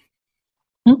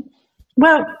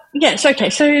 Well, yes, okay.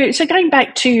 So going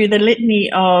back to the litany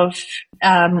of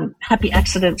happy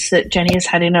accidents that Jenni has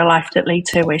had in her life that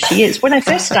leads her where she is. When I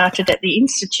first started at the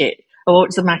Institute, or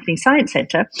it's the Marketing Science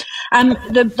Centre,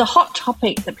 the hot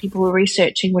topic that people were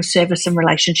researching was service and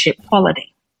relationship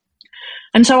quality.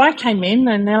 And so I came in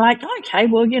and they're like, okay,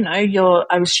 well,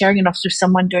 I was sharing it off with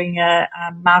someone doing a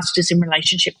master's in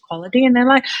relationship quality, and they're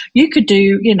like, you could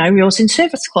do, yours in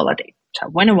service quality. So I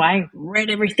went away, read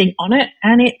everything on it,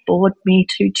 and it bored me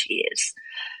to tears.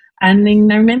 And then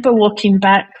I remember walking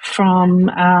back from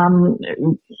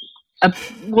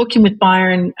walking with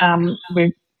Byron.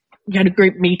 We had a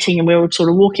group meeting, and we were sort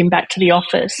of walking back to the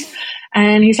office.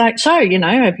 And he's like, so,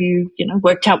 have you,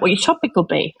 worked out what your topic will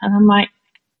be? And I'm like,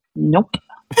 nope.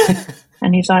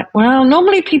 And he's like, well,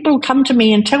 normally people come to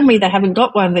me and tell me they haven't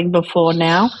got one thing before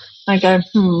now. I go,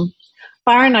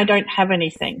 Byron, I don't have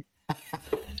anything.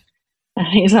 And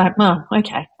he's like, oh,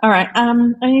 okay, all right.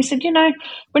 And he said,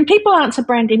 when people answer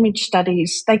brand image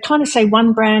studies, they kind of say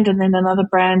one brand and then another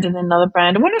brand and then another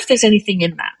brand. I wonder if there's anything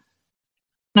in that.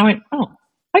 And I went, oh,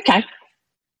 okay.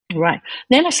 Right.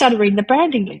 Then I started reading the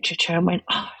branding literature and went,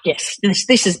 oh, yes,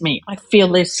 this is me. I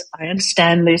feel this. I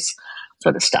understand this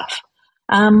sort of stuff.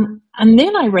 And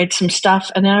then I read some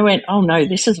stuff and then I went, oh, no,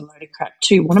 this is a load of crap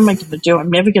too. What am I going to do? I'm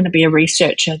never going to be a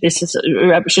researcher. This is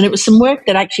rubbish. And it was some work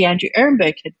that actually Andrew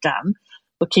Ehrenberg had done,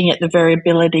 looking at the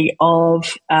variability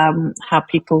of how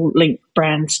people link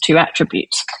brands to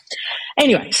attributes.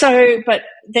 Anyway, but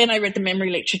then I read the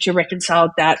memory literature,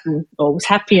 reconciled that, and was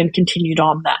happy and continued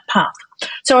on that path.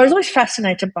 So I was always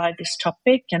fascinated by this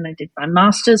topic, and I did my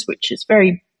master's, which is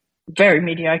very, very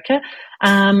mediocre,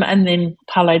 and then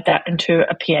parlayed that into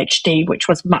a PhD, which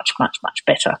was much, much, much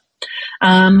better.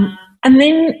 And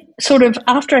then sort of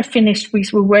after I finished, we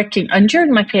were working, and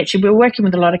during my PhD, we were working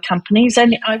with a lot of companies,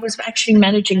 and I was actually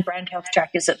managing brand health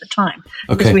trackers at the time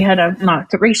because we had a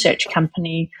market research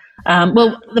company.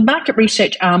 The market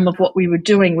research arm of what we were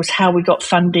doing was how we got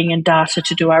funding and data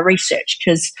to do our research,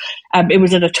 because it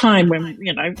was at a time when,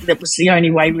 that was the only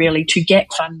way really to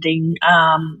get funding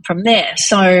from there.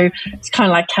 So it's kind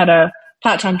of like had a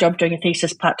part-time job doing a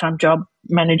thesis, part-time job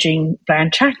managing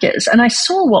brand trackers. And I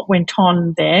saw what went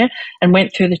on there and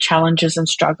went through the challenges and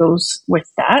struggles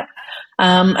with that.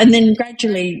 And then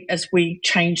gradually, as we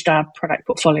changed our product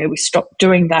portfolio, we stopped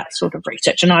doing that sort of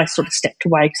research, and I sort of stepped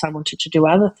away because I wanted to do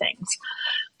other things.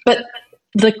 But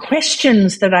the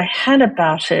questions that I had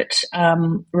about it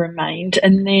remained.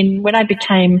 And then when I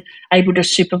became able to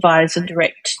supervise and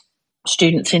direct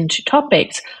students into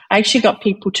topics, I actually got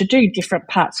people to do different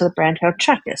parts of the brand health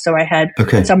tracker. So I had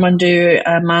someone do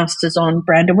a master's on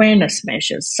brand awareness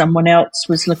measures. Someone else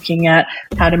was looking at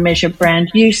how to measure brand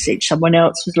usage. Someone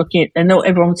else was looking at, and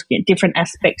everyone was looking at different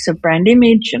aspects of brand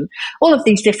image and all of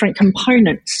these different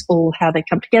components, all how they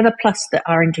come together, plus the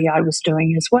R&D I was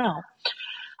doing as well.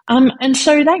 And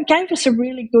so that gave us a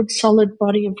really good solid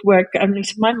body of work, at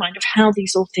least in my mind, of how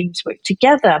these all things work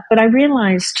together. But I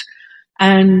realized,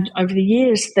 and over the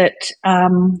years, that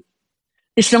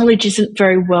this knowledge isn't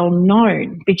very well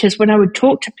known, because when I would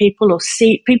talk to people or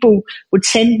see people would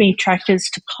send me trackers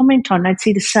to comment on, I'd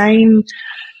see the same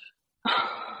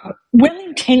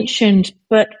well-intentioned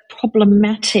but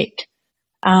problematic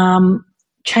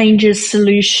changes,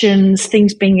 solutions,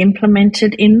 things being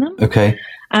implemented in them. Okay.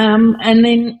 And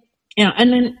then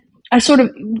I sort of,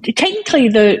 technically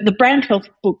the brand health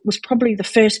book was probably the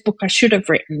first book I should have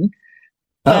written.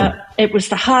 It was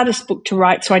the hardest book to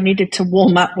write, so I needed to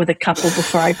warm up with a couple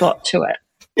before I got to it.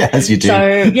 Yeah, as you do. So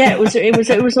yeah,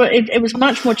 it was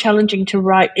much more challenging to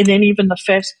write than even the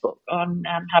first book on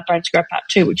how brands grow part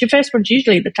 2, which the first one's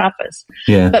usually the toughest.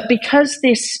 Yeah. But because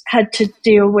this had to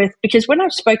deal with, because when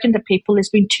I've spoken to people, there's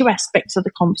been two aspects of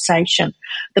the conversation: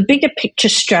 the bigger picture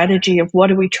strategy of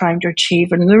what are we trying to achieve,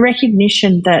 and the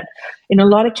recognition that in a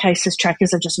lot of cases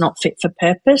trackers are just not fit for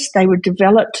purpose. They were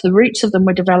developed, the roots of them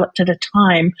were developed at a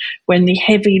time when the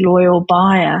heavy loyal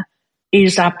buyer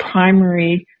is our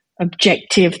primary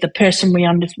objective, the person we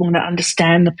want to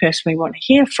understand, the person we want to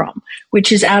hear from,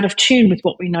 which is out of tune with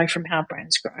what we know from how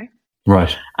brands grow.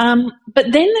 Right.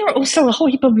 But then there are also a whole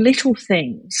heap of little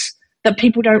things that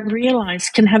people don't realize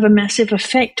can have a massive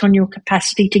effect on your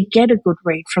capacity to get a good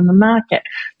read from the market.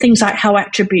 Things like how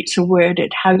attributes are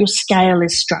worded, how your scale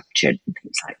is structured, and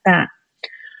things like that.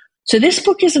 So this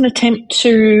book is an attempt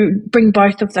to bring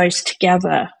both of those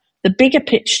together. The bigger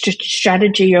picture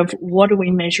strategy of what are we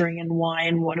measuring and why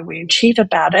and what do we achieve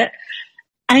about it,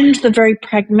 and the very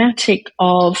pragmatic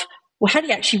of, well, how do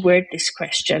you actually word this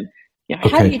question?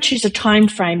 How do you choose a time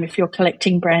frame if you're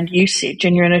collecting brand usage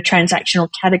and you're in a transactional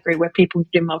category where people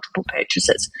do multiple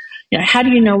purchases? How do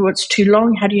you know what's too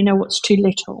long? How do you know what's too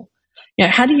little?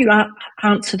 How do you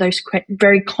answer those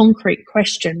very concrete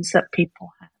questions that people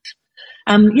have?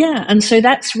 And so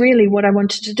that's really what I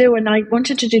wanted to do. And I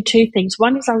wanted to do two things.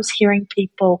 One is I was hearing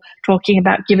people talking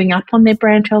about giving up on their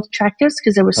brand health trackers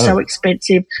because they were so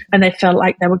expensive and they felt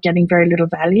like they were getting very little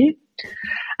value.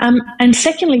 And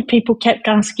secondly, people kept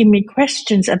asking me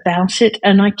questions about it,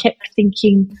 and I kept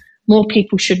thinking more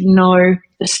people should know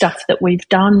the stuff that we've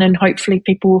done, and hopefully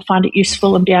people will find it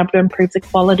useful and be able to improve the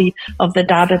quality of the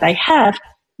data they have,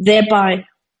 thereby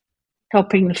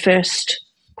helping the first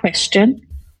question.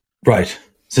 Right.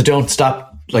 So don't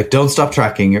stop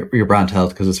tracking your brand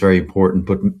health because it's very important,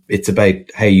 but it's about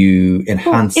how you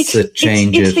enhance it,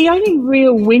 change it. It's the only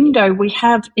real window we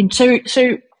have in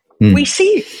we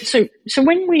see, so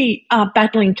when we are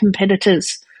battling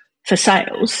competitors for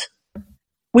sales,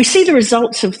 we see the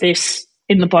results of this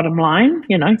in the bottom line.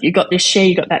 You got this share,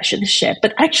 you got that share.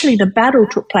 But actually the battle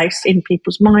took place in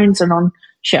people's minds and on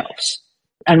shelves.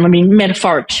 And I mean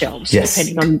metaphoric shelves,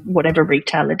 depending on whatever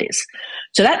retail it is.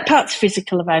 So that part's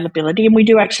physical availability. And we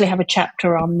do actually have a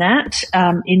chapter on that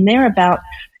in there about,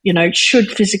 should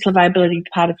physical availability be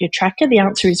part of your tracker? The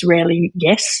answer is rarely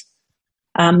yes.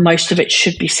 Most of it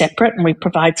should be separate, and we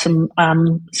provide some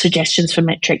suggestions for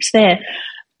metrics there.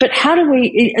 But how do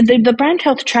the brand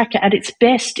health tracker at its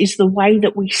best is the way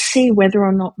that we see whether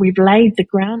or not we've laid the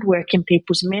groundwork in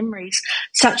people's memories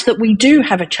such that we do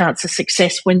have a chance of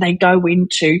success when they go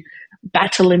into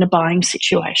battle in a buying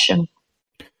situation.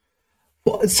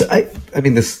 Well, I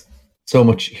mean, there's so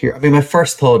much here. I mean, my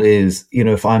first thought is,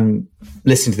 if I'm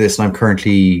listening to this and I'm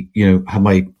currently, have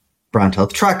my brand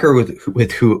health tracker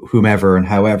with whomever and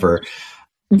however,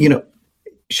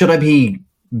 should I be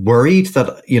worried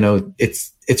that,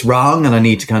 it's wrong and I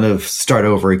need to kind of start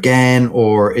over again?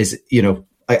 Or is it,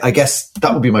 I guess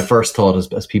that would be my first thought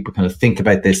as people kind of think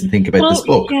about this and think about this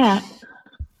book.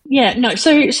 Yeah, no.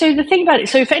 So the thing about it,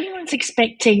 so if anyone's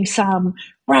expecting some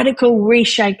radical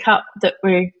reshake up that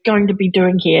we're going to be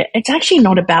doing here, it's actually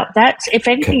not about that. If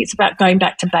anything, it's about going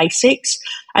back to basics.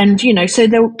 And,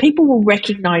 so people will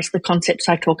recognize the concepts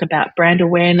I talk about: brand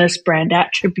awareness, brand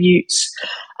attributes,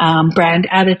 brand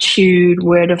attitude,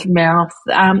 word of mouth.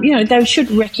 They should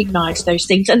recognize those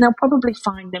things, and they'll probably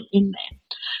find them in there.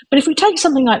 But if we take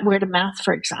something like word of mouth,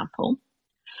 for example,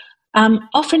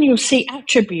 often you'll see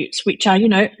attributes, which are,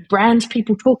 brands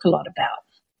people talk a lot about.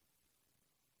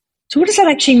 So what does that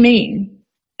actually mean?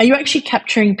 Are you actually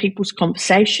capturing people's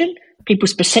conversation,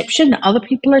 people's perception that other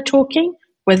people are talking,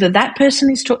 whether that person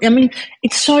is talking? I mean,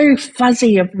 it's so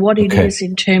fuzzy of what it is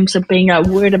in terms of being a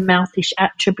word of mouth-ish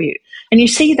attribute. And you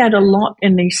see that a lot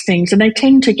in these things, and they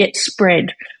tend to get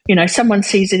spread. Someone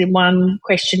sees it in one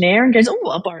questionnaire and goes, oh,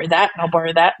 I'll borrow that, and I'll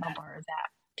borrow that, and I'll borrow that.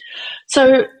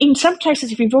 So in some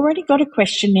cases, if you've already got a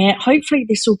questionnaire, hopefully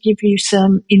this will give you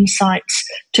some insights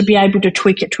to be able to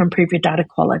tweak it to improve your data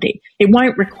quality. It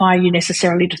won't require you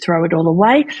necessarily to throw it all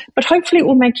away, but hopefully it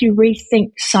will make you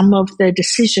rethink some of the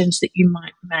decisions that you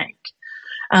might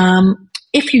make.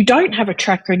 If you don't have a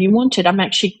tracker and you want it, I'm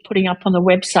actually putting up on the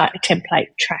website a template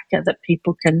tracker that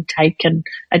people can take and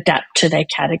adapt to their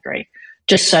category,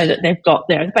 just so that they've got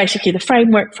basically the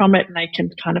framework from it and they can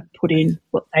kind of put in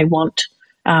what they want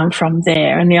from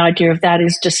there. And the idea of that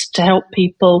is just to help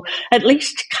people at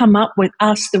least come up with,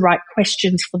 ask the right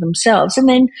questions for themselves. And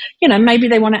then, maybe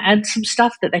they want to add some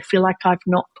stuff that they feel like I've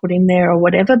not put in there or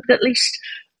whatever, but at least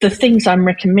the things I'm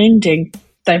recommending,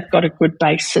 they've got a good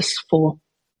basis for.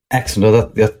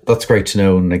 Excellent. That's great to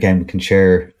know. And again, we can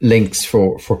share links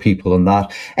for people on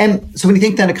that. So when you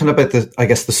think then kind of about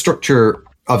the structure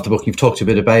of the book, you've talked a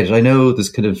bit about it. I know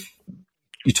there's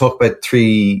you talk about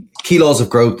 3 key laws of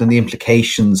growth and the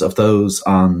implications of those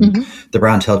on the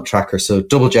brand health tracker. So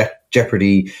double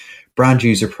jeopardy, brand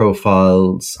user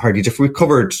profiles, hardly different. We've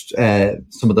covered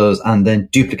some of those, and then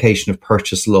duplication of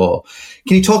purchase law.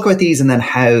 Can you talk about these and then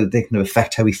how they can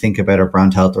affect how we think about our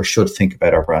brand health or should think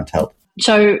about our brand health?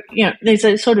 So, there's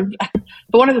a sort of,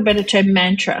 for want of a better term,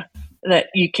 mantra that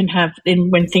you can have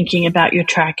when thinking about your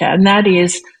tracker, and that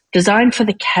is design for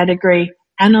the category,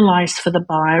 analyze for the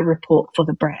buyer, report for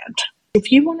the brand. If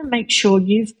you want to make sure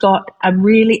you've got a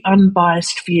really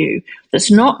unbiased view that's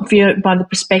not viewed by the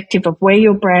perspective of where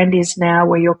your brand is now,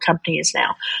 where your company is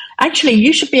now, actually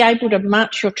you should be able to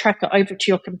march your tracker over to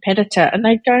your competitor and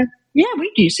they'd go, yeah,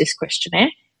 we'd use this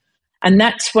questionnaire. And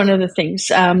that's one of the things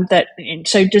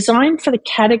so design for the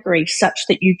category such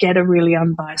that you get a really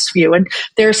unbiased view. And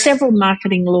there are several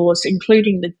marketing laws,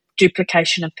 including the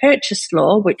duplication of purchase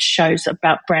law, which shows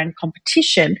about brand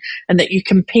competition and that you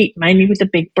compete mainly with the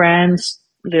big brands,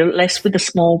 a little less with the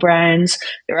small brands.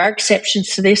 There are exceptions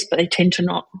to this, but they tend to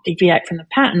not deviate from the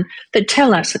pattern, that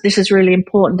tell us that this is really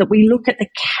important, that we look at the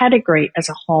category as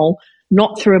a whole,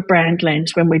 not through a brand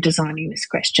lens when we're designing this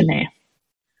questionnaire.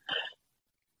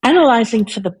 Analysing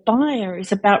for the buyer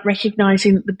is about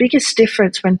recognising that the biggest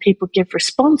difference when people give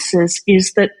responses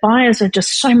is that buyers are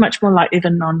just so much more likely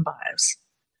than non-buyers.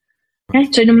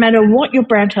 Okay? So no matter what your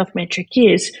brand health metric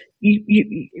is,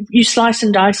 you slice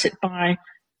and dice it by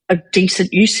a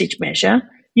decent usage measure,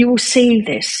 you will see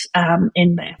this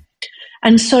in there.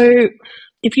 And so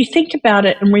if you think about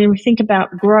it, and when we think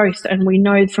about growth, and we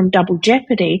know from Double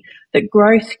Jeopardy that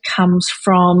growth comes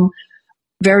from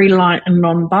very light and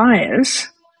non-buyers,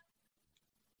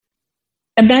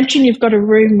 imagine you've got a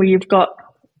room where you've got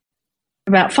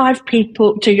about 5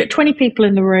 people, so you've got 20 people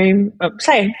in the room,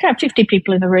 say 50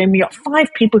 people in the room, you've got 5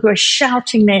 people who are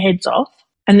shouting their heads off,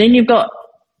 and then you've got,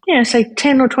 say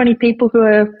 10 or 20 people who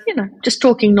are, just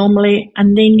talking normally,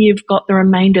 and then you've got the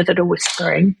remainder that are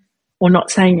whispering or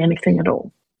not saying anything at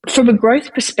all. From a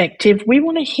growth perspective, we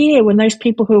want to hear when those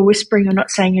people who are whispering or not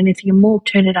saying anything and more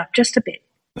turn it up just a bit.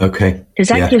 Okay. Because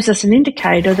that gives us an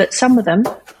indicator that some of them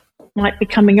might be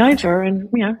coming over, and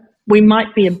we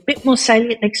might be a bit more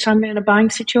salient next time we're in a buying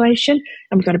situation,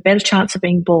 and we've got a better chance of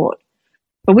being bought.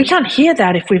 But we can't hear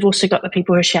that if we've also got the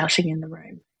people who are shouting in the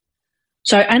room.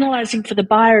 So analysing for the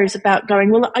buyer is about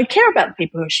going, well, I care about the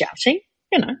people who are shouting.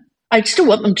 I still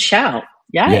want them to shout.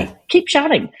 Yay, keep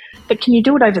shouting. But can you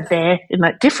do it over there in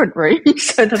that different room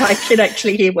so that I can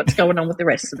actually hear what's going on with the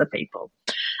rest of the people?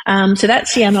 So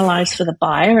that's the analyse for the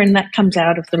buyer, and that comes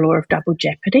out of the law of Double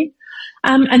Jeopardy.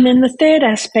 And then the third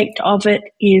aspect of it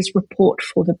is report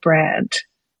for the brand.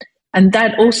 And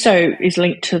that also is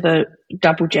linked to the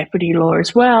Double Jeopardy law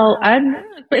as well. And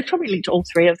it's probably linked to all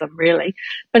 3 of them, really.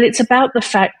 But it's about the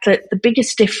fact that the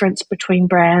biggest difference between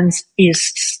brands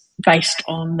is based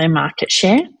on their market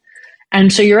share.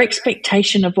 And so your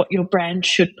expectation of what your brand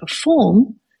should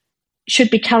perform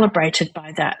should be calibrated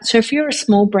by that. So if you're a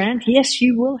small brand, yes,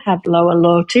 you will have lower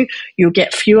loyalty. You'll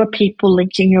get fewer people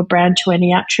linking your brand to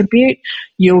any attribute.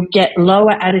 You'll get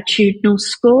lower attitudinal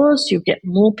scores. You'll get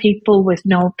more people with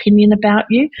no opinion about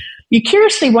you. You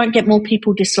curiously won't get more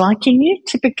people disliking you.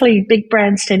 Typically, big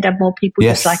brands tend to have more people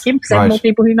disliking because they have more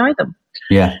people who know them.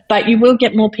 Yeah. But you will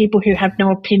get more people who have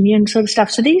no opinion, sort of stuff.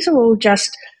 So these are all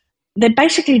they're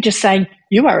basically just saying,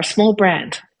 you are a small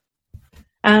brand.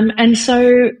 And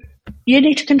so you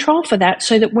need to control for that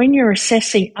so that when you're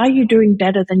assessing, are you doing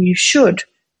better than you should,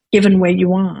 given where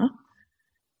you are,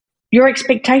 your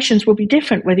expectations will be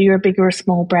different whether you're a big or a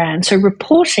small brand. So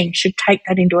reporting should take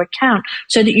that into account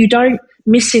so that you don't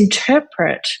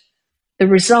misinterpret the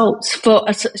results.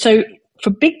 So for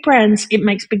big brands, it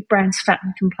makes big brands fat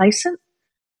and complacent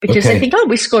because they think,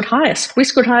 we scored highest. We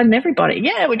scored higher than everybody.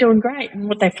 Yeah, we're doing great. And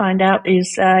what they find out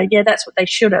is, that's what they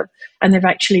should have. And they've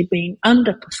actually been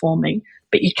underperforming.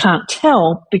 But you can't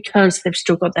tell because they've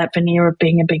still got that veneer of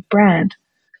being a big brand.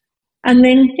 And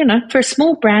then, for a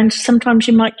small brand, sometimes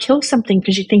you might kill something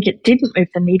because you think it didn't move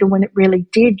the needle when it really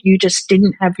did. You just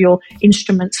didn't have your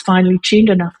instruments finely tuned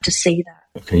enough to see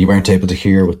that. Okay, you weren't able to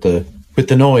hear with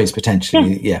the noise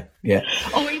potentially. Yeah.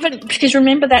 Or even because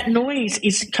remember that noise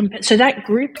is so that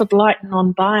group of light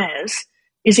non-buyers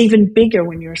is even bigger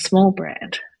when you're a small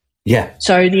brand. Yeah.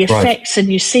 So the effects, and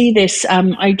you see this.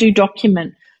 I do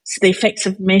document. So the effects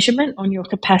of measurement on your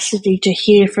capacity to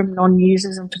hear from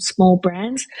non-users and for small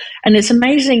brands. And it's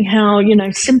amazing how,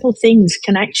 simple things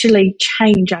can actually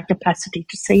change our capacity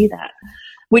to see that,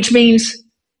 which means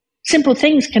simple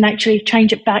things can actually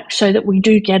change it back so that we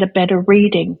do get a better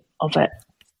reading of it.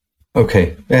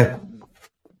 Okay. Yeah.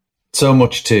 So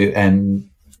much to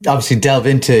obviously delve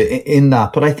into in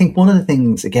that. But I think one of the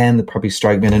things, again, that probably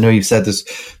strike me, and I know you've said there's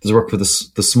work with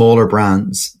the smaller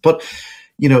brands, but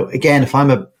again, if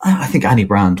I think any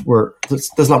brand, there's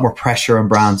a lot more pressure on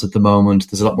brands at the moment.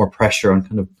 There's a lot more pressure on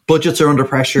kind of budgets are under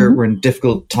pressure. Mm-hmm. We're in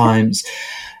difficult times.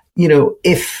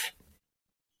 If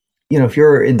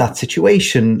you're in that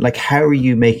situation, like how are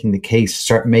you making the case to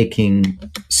start making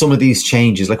some of these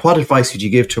changes? Like what advice would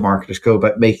you give to a marketer to go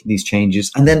about making these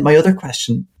changes? And then my other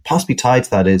question, possibly tied to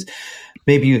that, is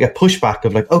maybe you get pushback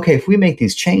of like, okay, if we make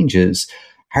these changes,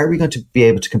 how are we going to be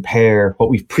able to compare what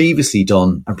we've previously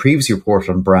done and previously reported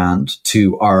on brand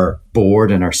to our board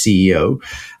and our CEO,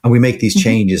 and we make these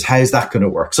changes? How is that going to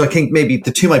work? So I think maybe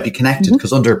the two might be connected,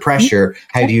 because under pressure,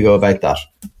 how do you go about that?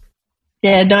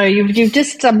 Yeah, no, you've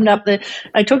just summed up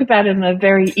I talk about in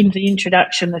the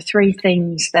introduction, the three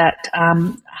things that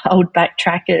hold back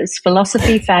trackers: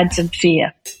 philosophy, fads, and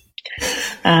fear.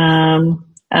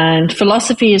 And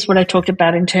philosophy is what I talked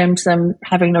about in terms of them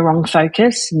having the wrong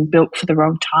focus and built for the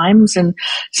wrong times. And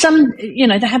some,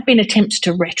 there have been attempts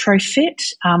to retrofit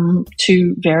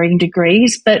to varying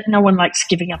degrees, but no one likes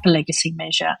giving up a legacy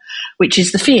measure, which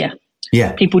is the fear.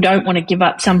 Yeah. People don't want to give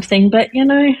up something, but,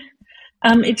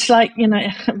 it's like,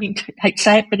 I hate to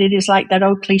say it, but it is like that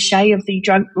old cliche of the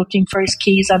drunk looking for his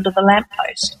keys under the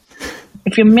lamppost.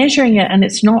 If you're measuring it and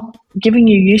it's not giving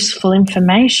you useful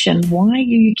information, why are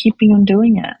you keeping on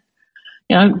doing it?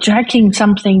 Tracking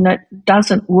something that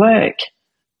doesn't work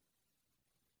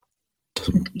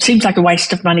seems like a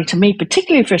waste of money to me,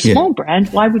 particularly for a small brand.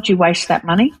 Why would you waste that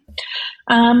money?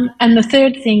 And the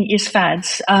third thing is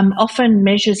fads. Often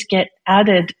measures get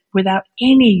added without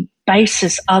any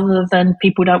basis other than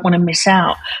people don't want to miss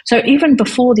out. So even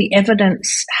before the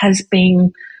evidence has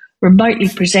been remotely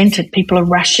presented, people are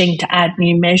rushing to add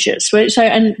new measures.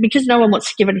 And because no one wants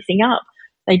to give anything up,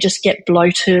 they just get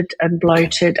bloated.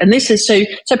 And this is so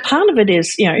part of it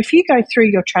is, if you go through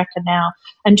your tracker now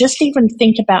and just even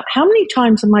think about how many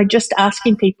times am I just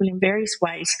asking people in various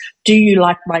ways, do you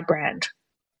like my brand?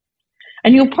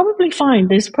 And you'll probably find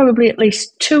there's probably at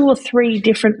least 2 or 3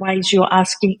 different ways you're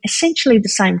asking essentially the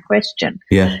same question.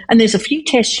 Yeah. And there's a few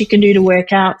tests you can do to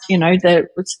work out,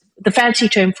 the fancy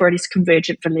term for it is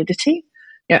convergent validity.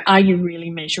 Are you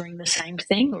really measuring the same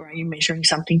thing, or are you measuring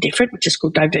something different, which is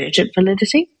called divergent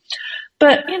validity?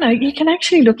 But, you can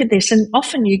actually look at this, and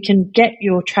often you can get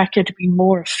your tracker to be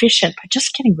more efficient by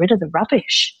just getting rid of the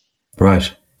rubbish.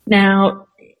 Right. Now,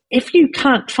 if you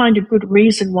can't find a good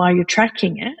reason why you're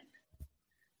tracking it,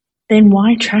 then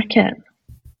why track it?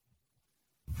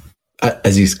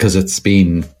 Because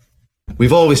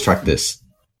we've always tracked this.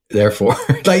 Therefore,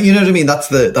 you know what I mean? That's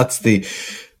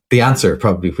the answer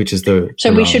probably, which is the.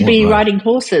 So we should be riding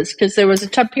horses, because there was a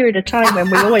period of time when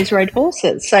we always rode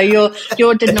horses. So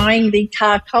you're denying the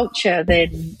car culture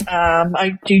then.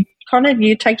 Connor,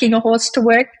 you taking a horse to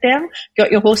work now?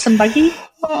 Got your horse and buggy?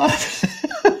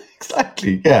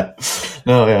 Exactly. Yeah.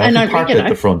 No. Yeah. I can park at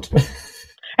the front.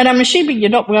 And I'm assuming you're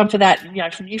not going for that,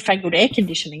 for newfangled air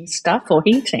conditioning stuff or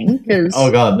heating, because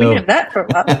oh God, no. We have that for a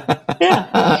while.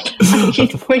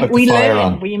 Yeah. we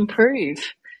learn, we improve.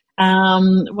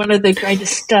 One of the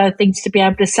greatest things to be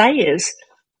able to say is,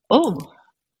 I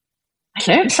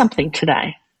learned something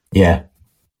today. Yeah.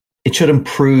 It should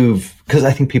improve, because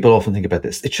I think people often think about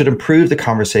this, it should improve the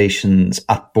conversations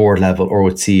at board level or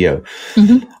with CEO.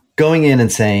 Mm-hmm. Going in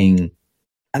and saying,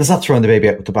 and it's not throwing the baby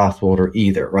out with the bathwater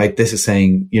either, right? This is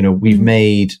saying, we've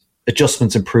made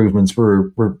adjustments, improvements.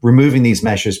 We're removing these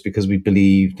measures because we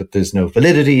believe that there's no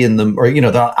validity in them, or, they're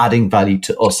not adding value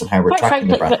to us and how we're tracking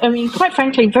the brand. Quite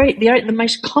frankly, the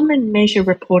most common measure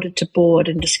reported to board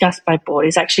and discussed by board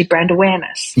is actually brand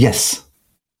awareness. Yes.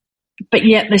 But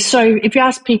yet, if you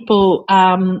ask people,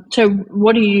 so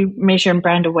what do you measure in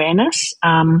brand awareness?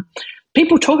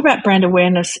 People talk about brand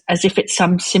awareness as if it's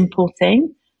some simple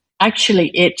thing. Actually,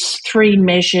 it's 3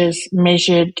 measures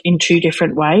measured in 2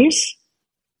 different ways.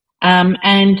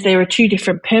 And there are 2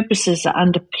 different purposes that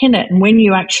underpin it. And when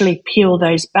you actually peel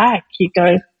those back, you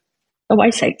go, oh,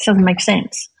 wait a sec, it doesn't make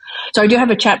sense. So I do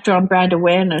have a chapter on brand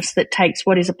awareness that takes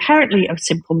what is apparently a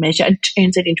simple measure and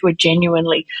turns it into a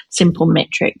genuinely simple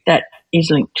metric that is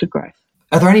linked to growth.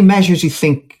 Are there any measures you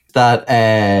think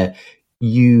that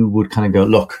you would kind of go,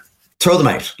 look, throw them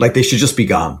out, like they should just be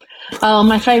gone? Oh,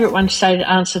 my favourite one to say the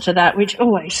answer to that, which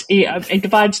always it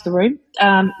divides the room,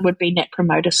 would be Net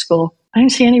Promoter Score. I don't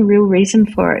see any real reason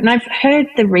for it. And I've heard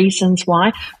the reasons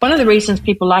why. One of the reasons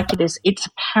people like it is it's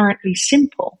apparently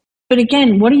simple. But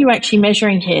again, what are you actually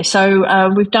measuring here? So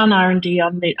we've done R&D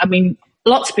on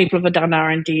lots of people have done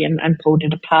R&D and pulled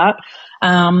it apart.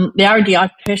 The R&D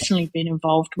I've personally been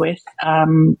involved with,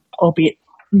 albeit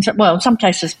in some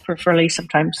cases peripherally,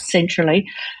 sometimes centrally,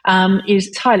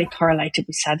 is highly correlated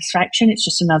with satisfaction. It's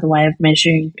just another way of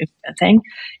measuring a thing.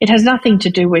 It has nothing to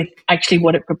do with actually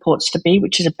what it purports to be,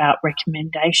 which is about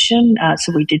recommendation.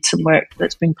 So we did some work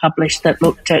that's been published that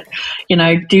looked at,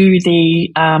 do the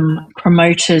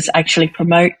promoters actually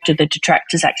promote? Do the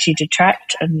detractors actually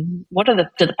detract? And do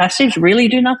the passives really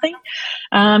do nothing?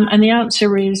 And the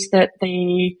answer is that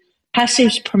the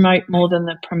passives promote more than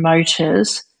the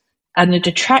promoters, and the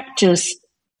detractors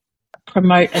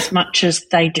promote as much as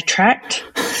they detract.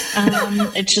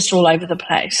 It's just all over the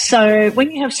place. So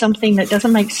when you have something that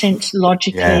doesn't make sense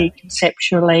logically,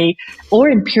 conceptually, or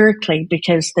empirically,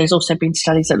 because there's also been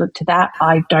studies that look to that,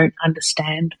 I don't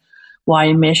understand why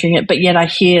you're measuring it. But yet I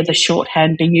hear the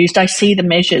shorthand being used. I see the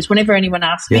measures. Whenever anyone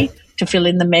asks me to fill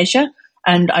in the measure,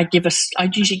 and I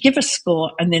usually give a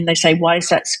score, and then they say, why is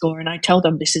that score? And I tell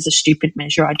them, this is a stupid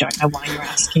measure. I don't know why you're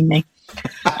asking me.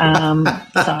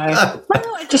 I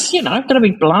just, I've got to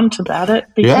be blunt about it,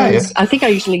 because I think I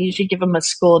usually give them a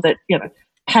score that,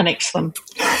 panics them.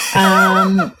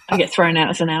 I get thrown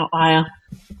out as an outlier.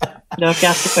 If you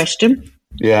ask the question.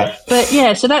 Yeah. But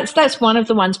so that's one of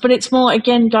the ones, but it's more,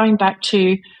 again, going back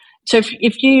to, so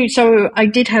I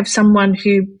did have someone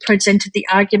who presented the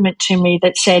argument to me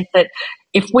that said that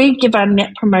if we give our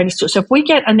net promoter score, so if we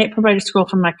get a net promoter score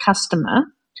from our customer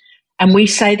and we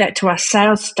say that to our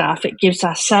sales staff, it gives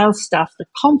our sales staff the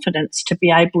confidence to be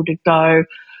able to go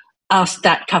ask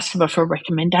that customer for a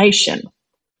recommendation.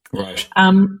 Right.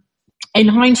 In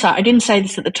hindsight, I didn't say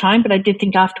this at the time, but I did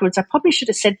think afterwards, I probably should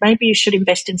have said maybe you should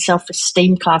invest in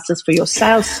self-esteem classes for your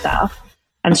sales staff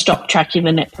and stop tracking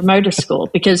the net promoter score,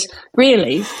 because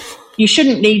really you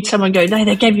shouldn't need someone going, no,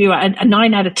 they gave you a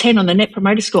 9 out of 10 on the net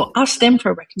promoter score. Ask them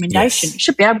for a recommendation. Yes. You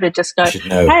should be able to just go,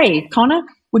 hey, Connor,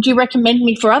 would you recommend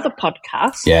me for other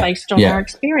podcasts based on our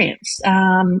experience?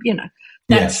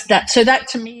 That's that. So that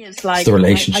to me is like, it's the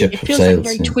relationship it feels of sales,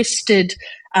 like a very twisted,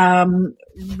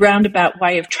 roundabout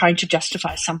way of trying to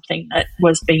justify something that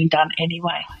was being done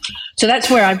anyway. So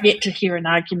that's where I've yet to hear an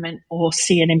argument or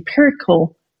see an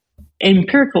empirical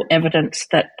evidence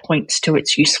that points to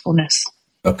its usefulness.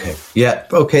 Okay. Yeah.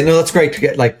 Okay. No, that's great to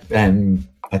get. I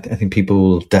think people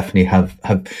will definitely have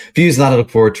views on that. I look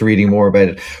forward to reading more about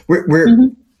it.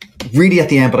 We're really at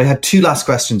the end, but I had 2 last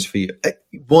questions for you.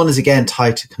 One is again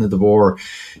tied to kind of the more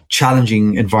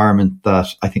challenging environment that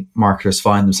I think marketers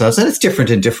find themselves, and it's different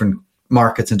in different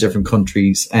markets and different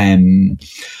countries.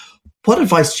 What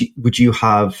advice would you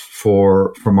have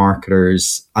for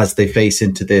marketers as they face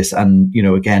into this? And,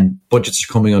 again, budgets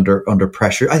are coming under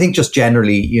pressure. I think just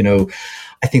generally,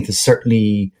 I think there's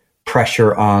certainly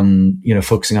pressure on,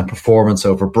 focusing on performance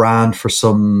over brand for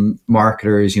some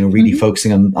marketers, really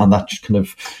focusing on that kind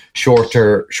of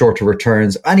shorter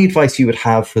returns. Any advice you would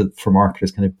have for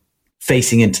marketers kind of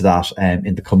facing into that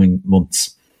in the coming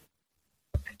months?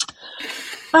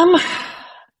 Remember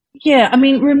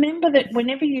that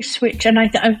whenever you switch, and I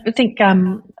think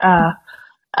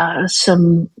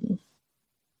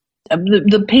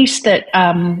the piece that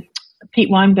Pete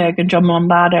Weinberg and John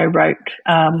Lombardo wrote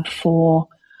for,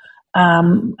 I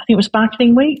think it was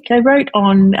Marketing Week, they wrote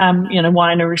on,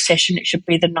 why in a recession it should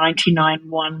be the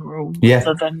 99-1 rule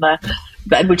rather than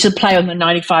which is a play on the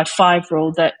 95-5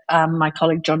 rule that my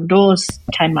colleague John Dawes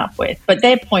came up with. But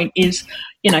their point is,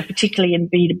 particularly in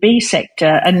B2B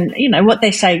sector, and, what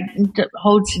they say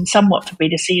holds in somewhat for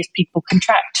B2C is people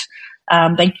contract.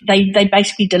 They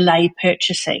basically delay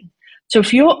purchasing. So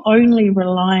if you're only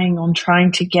relying on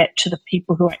trying to get to the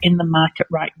people who are in the market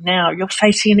right now, you're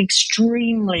facing an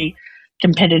extremely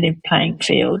competitive playing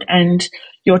field, and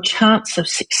your chance of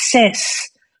success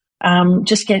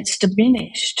just gets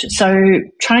diminished. So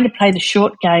trying to play the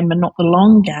short game and not the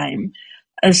long game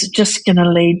is just going to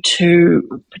lead to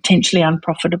potentially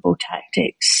unprofitable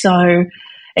tactics. So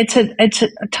it's a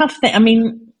tough thing. I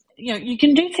mean, you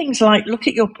can do things like look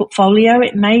at your portfolio.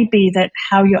 It may be that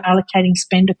how you're allocating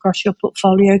spend across your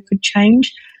portfolio could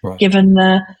change given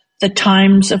the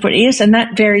times of what it is, and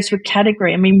that varies with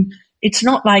category. I mean, it's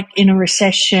not like in a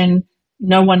recession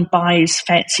no one buys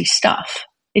fancy stuff.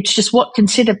 It's just what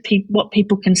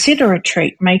people consider a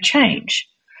treat may change.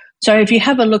 So if you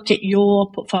have a look at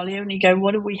your portfolio and you go,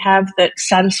 what do we have that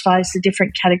satisfies the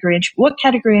different category entry? What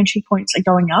category entry points are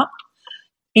going up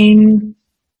in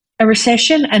a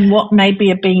recession, and what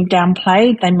maybe are being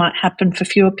downplayed? They might happen for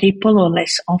fewer people or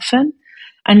less often.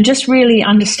 And just really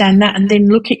understand that, and then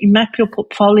map your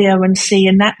portfolio and see,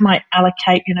 and that might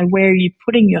allocate, where are you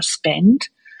putting your spend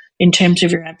in terms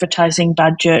of your advertising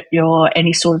budget, your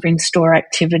any sort of in-store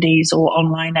activities or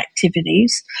online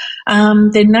activities.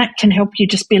 Then that can help you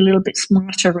just be a little bit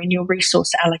smarter in your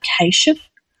resource allocation.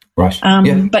 Right.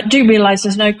 But do realize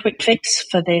there's no quick fix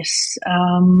for this.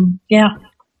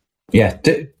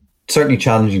 Certainly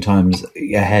challenging times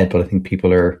ahead, but I think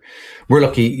we're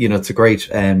lucky, it's a great,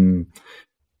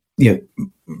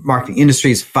 marketing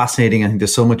industry is fascinating. I think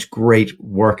there's so much great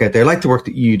work out there. I like the work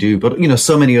that you do, but,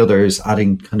 so many others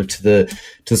adding kind of to the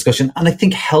discussion. And I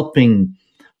think helping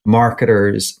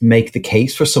marketers make the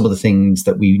case for some of the things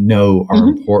that we know are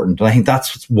important. And I think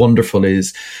that's what's wonderful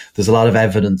is there's a lot of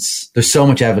evidence. There's so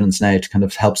much evidence now to kind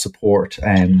of help support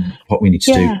what we need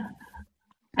to do.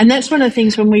 And that's one of the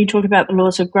things when we talk about the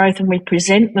laws of growth and we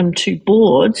present them to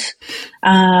boards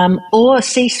or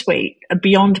C-suite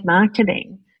beyond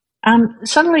marketing,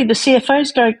 suddenly the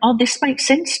CFO's going, oh, this makes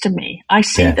sense to me. I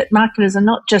see that marketers are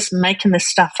not just making this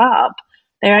stuff up.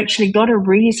 They've actually got a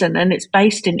reason, and it's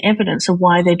based in evidence of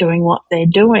why they're doing what they're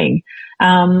doing.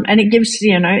 And it gives,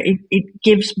 it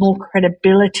gives more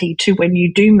credibility to when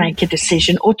you do make a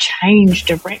decision or change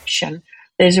direction.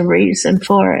 There's a reason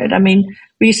for it. I mean,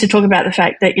 we used to talk about the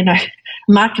fact that,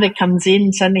 a marketer comes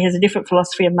in, suddenly has a different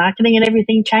philosophy of marketing and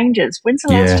everything changes. When's the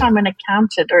last time an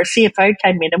accountant or a CFO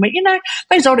came in and went,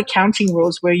 those old accounting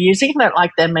rules we're using, I don't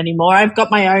like them anymore. I've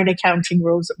got my own accounting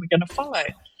rules that we're going to follow.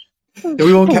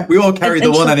 We won't carry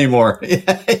the one anymore.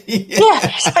 Yeah,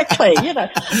 exactly.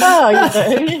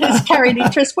 It's carried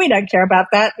interest. We don't care about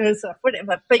that.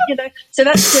 Whatever. But, so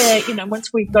that's where,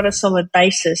 once we've got a solid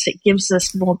basis, it gives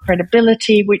us more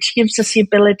credibility, which gives us the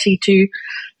ability to,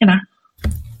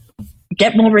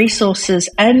 get more resources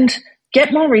and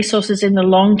get more resources in the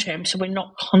long term. So we're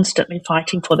not constantly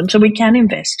fighting for them. So we can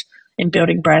invest in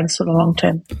building brands for the long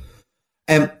term.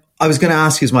 I was going to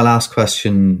ask you as my last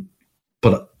question,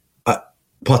 but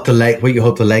what you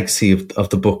hope the legacy of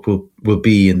the book will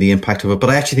be and the impact of it.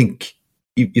 But I actually think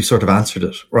you've sort of answered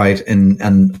it, right?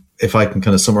 And if I can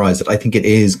kind of summarize it, I think it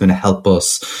is going to help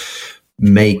us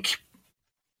make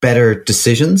better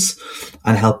decisions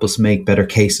and help us make better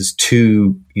cases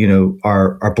to,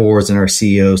 our boards and our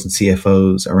CEOs and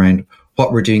CFOs around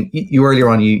what we're doing. You earlier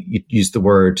on, you used the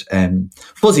word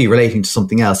fuzzy relating to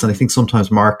something else. And I think sometimes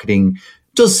marketing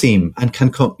does seem and can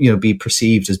be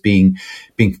perceived as being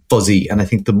fuzzy. And I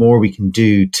think the more we can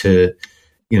do to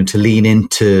lean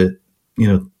into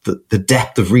the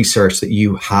depth of research that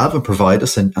you have and provide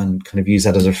us and kind of use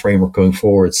that as a framework going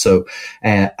forward. So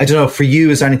I don't know, for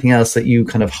you, is there anything else that you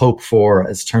kind of hope for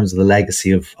as terms of the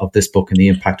legacy of this book and the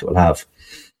impact it will have?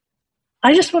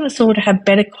 I just want us all to have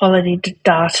better quality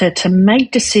data to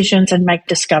make decisions and make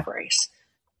discoveries.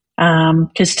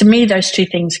 Because to me, those two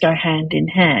things go hand in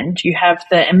hand. You have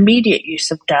the immediate use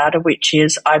of data, which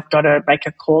is I've got to make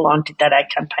a call on did that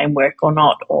ad campaign work or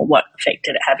not, or what effect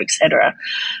did it have, etc.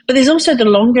 But there's also the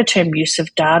longer term use of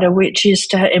data, which is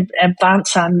to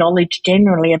advance our knowledge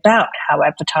generally about how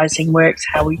advertising works,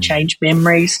 how we change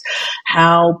memories,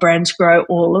 how brands grow,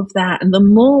 all of that. And the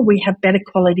more we have better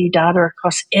quality data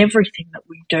across everything that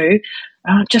we do,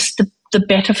 just the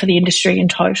better for the industry in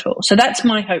total. So that's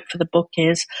my hope for the book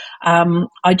is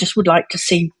I just would like to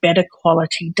see better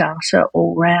quality data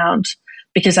all round,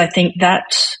 because I think that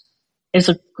is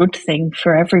a good thing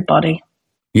for everybody.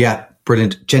 Yeah,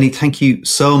 brilliant. Jenni, thank you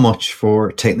so much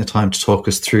for taking the time to talk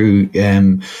us through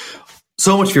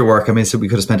so much of your work. I mean, so we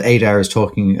could have spent 8 hours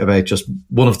talking about just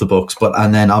one of the books,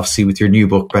 and then obviously with your new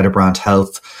book, Better Brand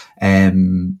Health,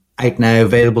 out now,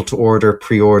 available to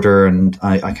pre-order, and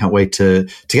I can't wait to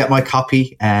get my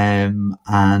copy. And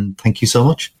thank you so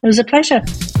much. It was a pleasure.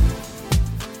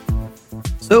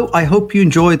 So I hope you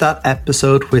enjoyed that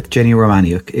episode with Jenni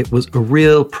Romaniuk. It was a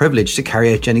real privilege to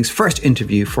carry out Jenni's first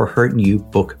interview for her new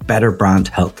book, Better Brand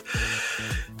Health.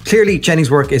 Clearly,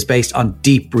 Jenni's work is based on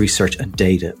deep research and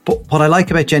data. But what I like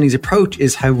about Jenni's approach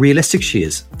is how realistic she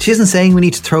is. She isn't saying we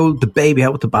need to throw the baby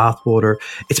out with the bathwater.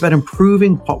 It's about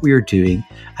improving what we are doing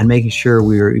and making sure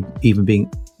we are even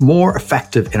being more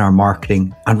effective in our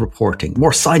marketing and reporting,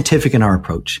 more scientific in our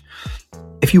approach.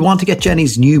 If you want to get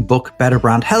Jenni's new book, Better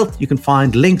Brand Health, you can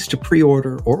find links to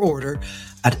pre-order or order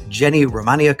at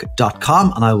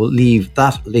jenniromaniuk.com, and I will leave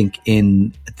that link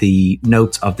in the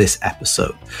notes of this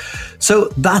episode. So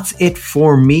that's it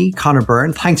for me, Conor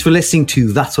Byrne. Thanks for listening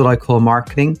to That's What I Call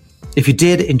Marketing. If you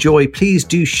did enjoy, please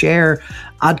do share,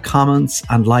 add comments,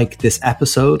 and like this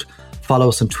episode. Follow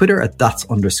us on Twitter at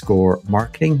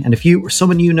 @that's_marketing. And if you or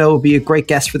someone you know would be a great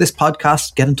guest for this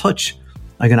podcast, get in touch.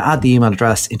 I'm going to add the email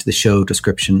address into the show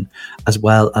description, as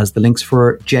well as the links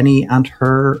for Jenni and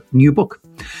her new book.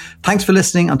 Thanks for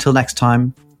listening. Until next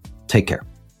time, take care.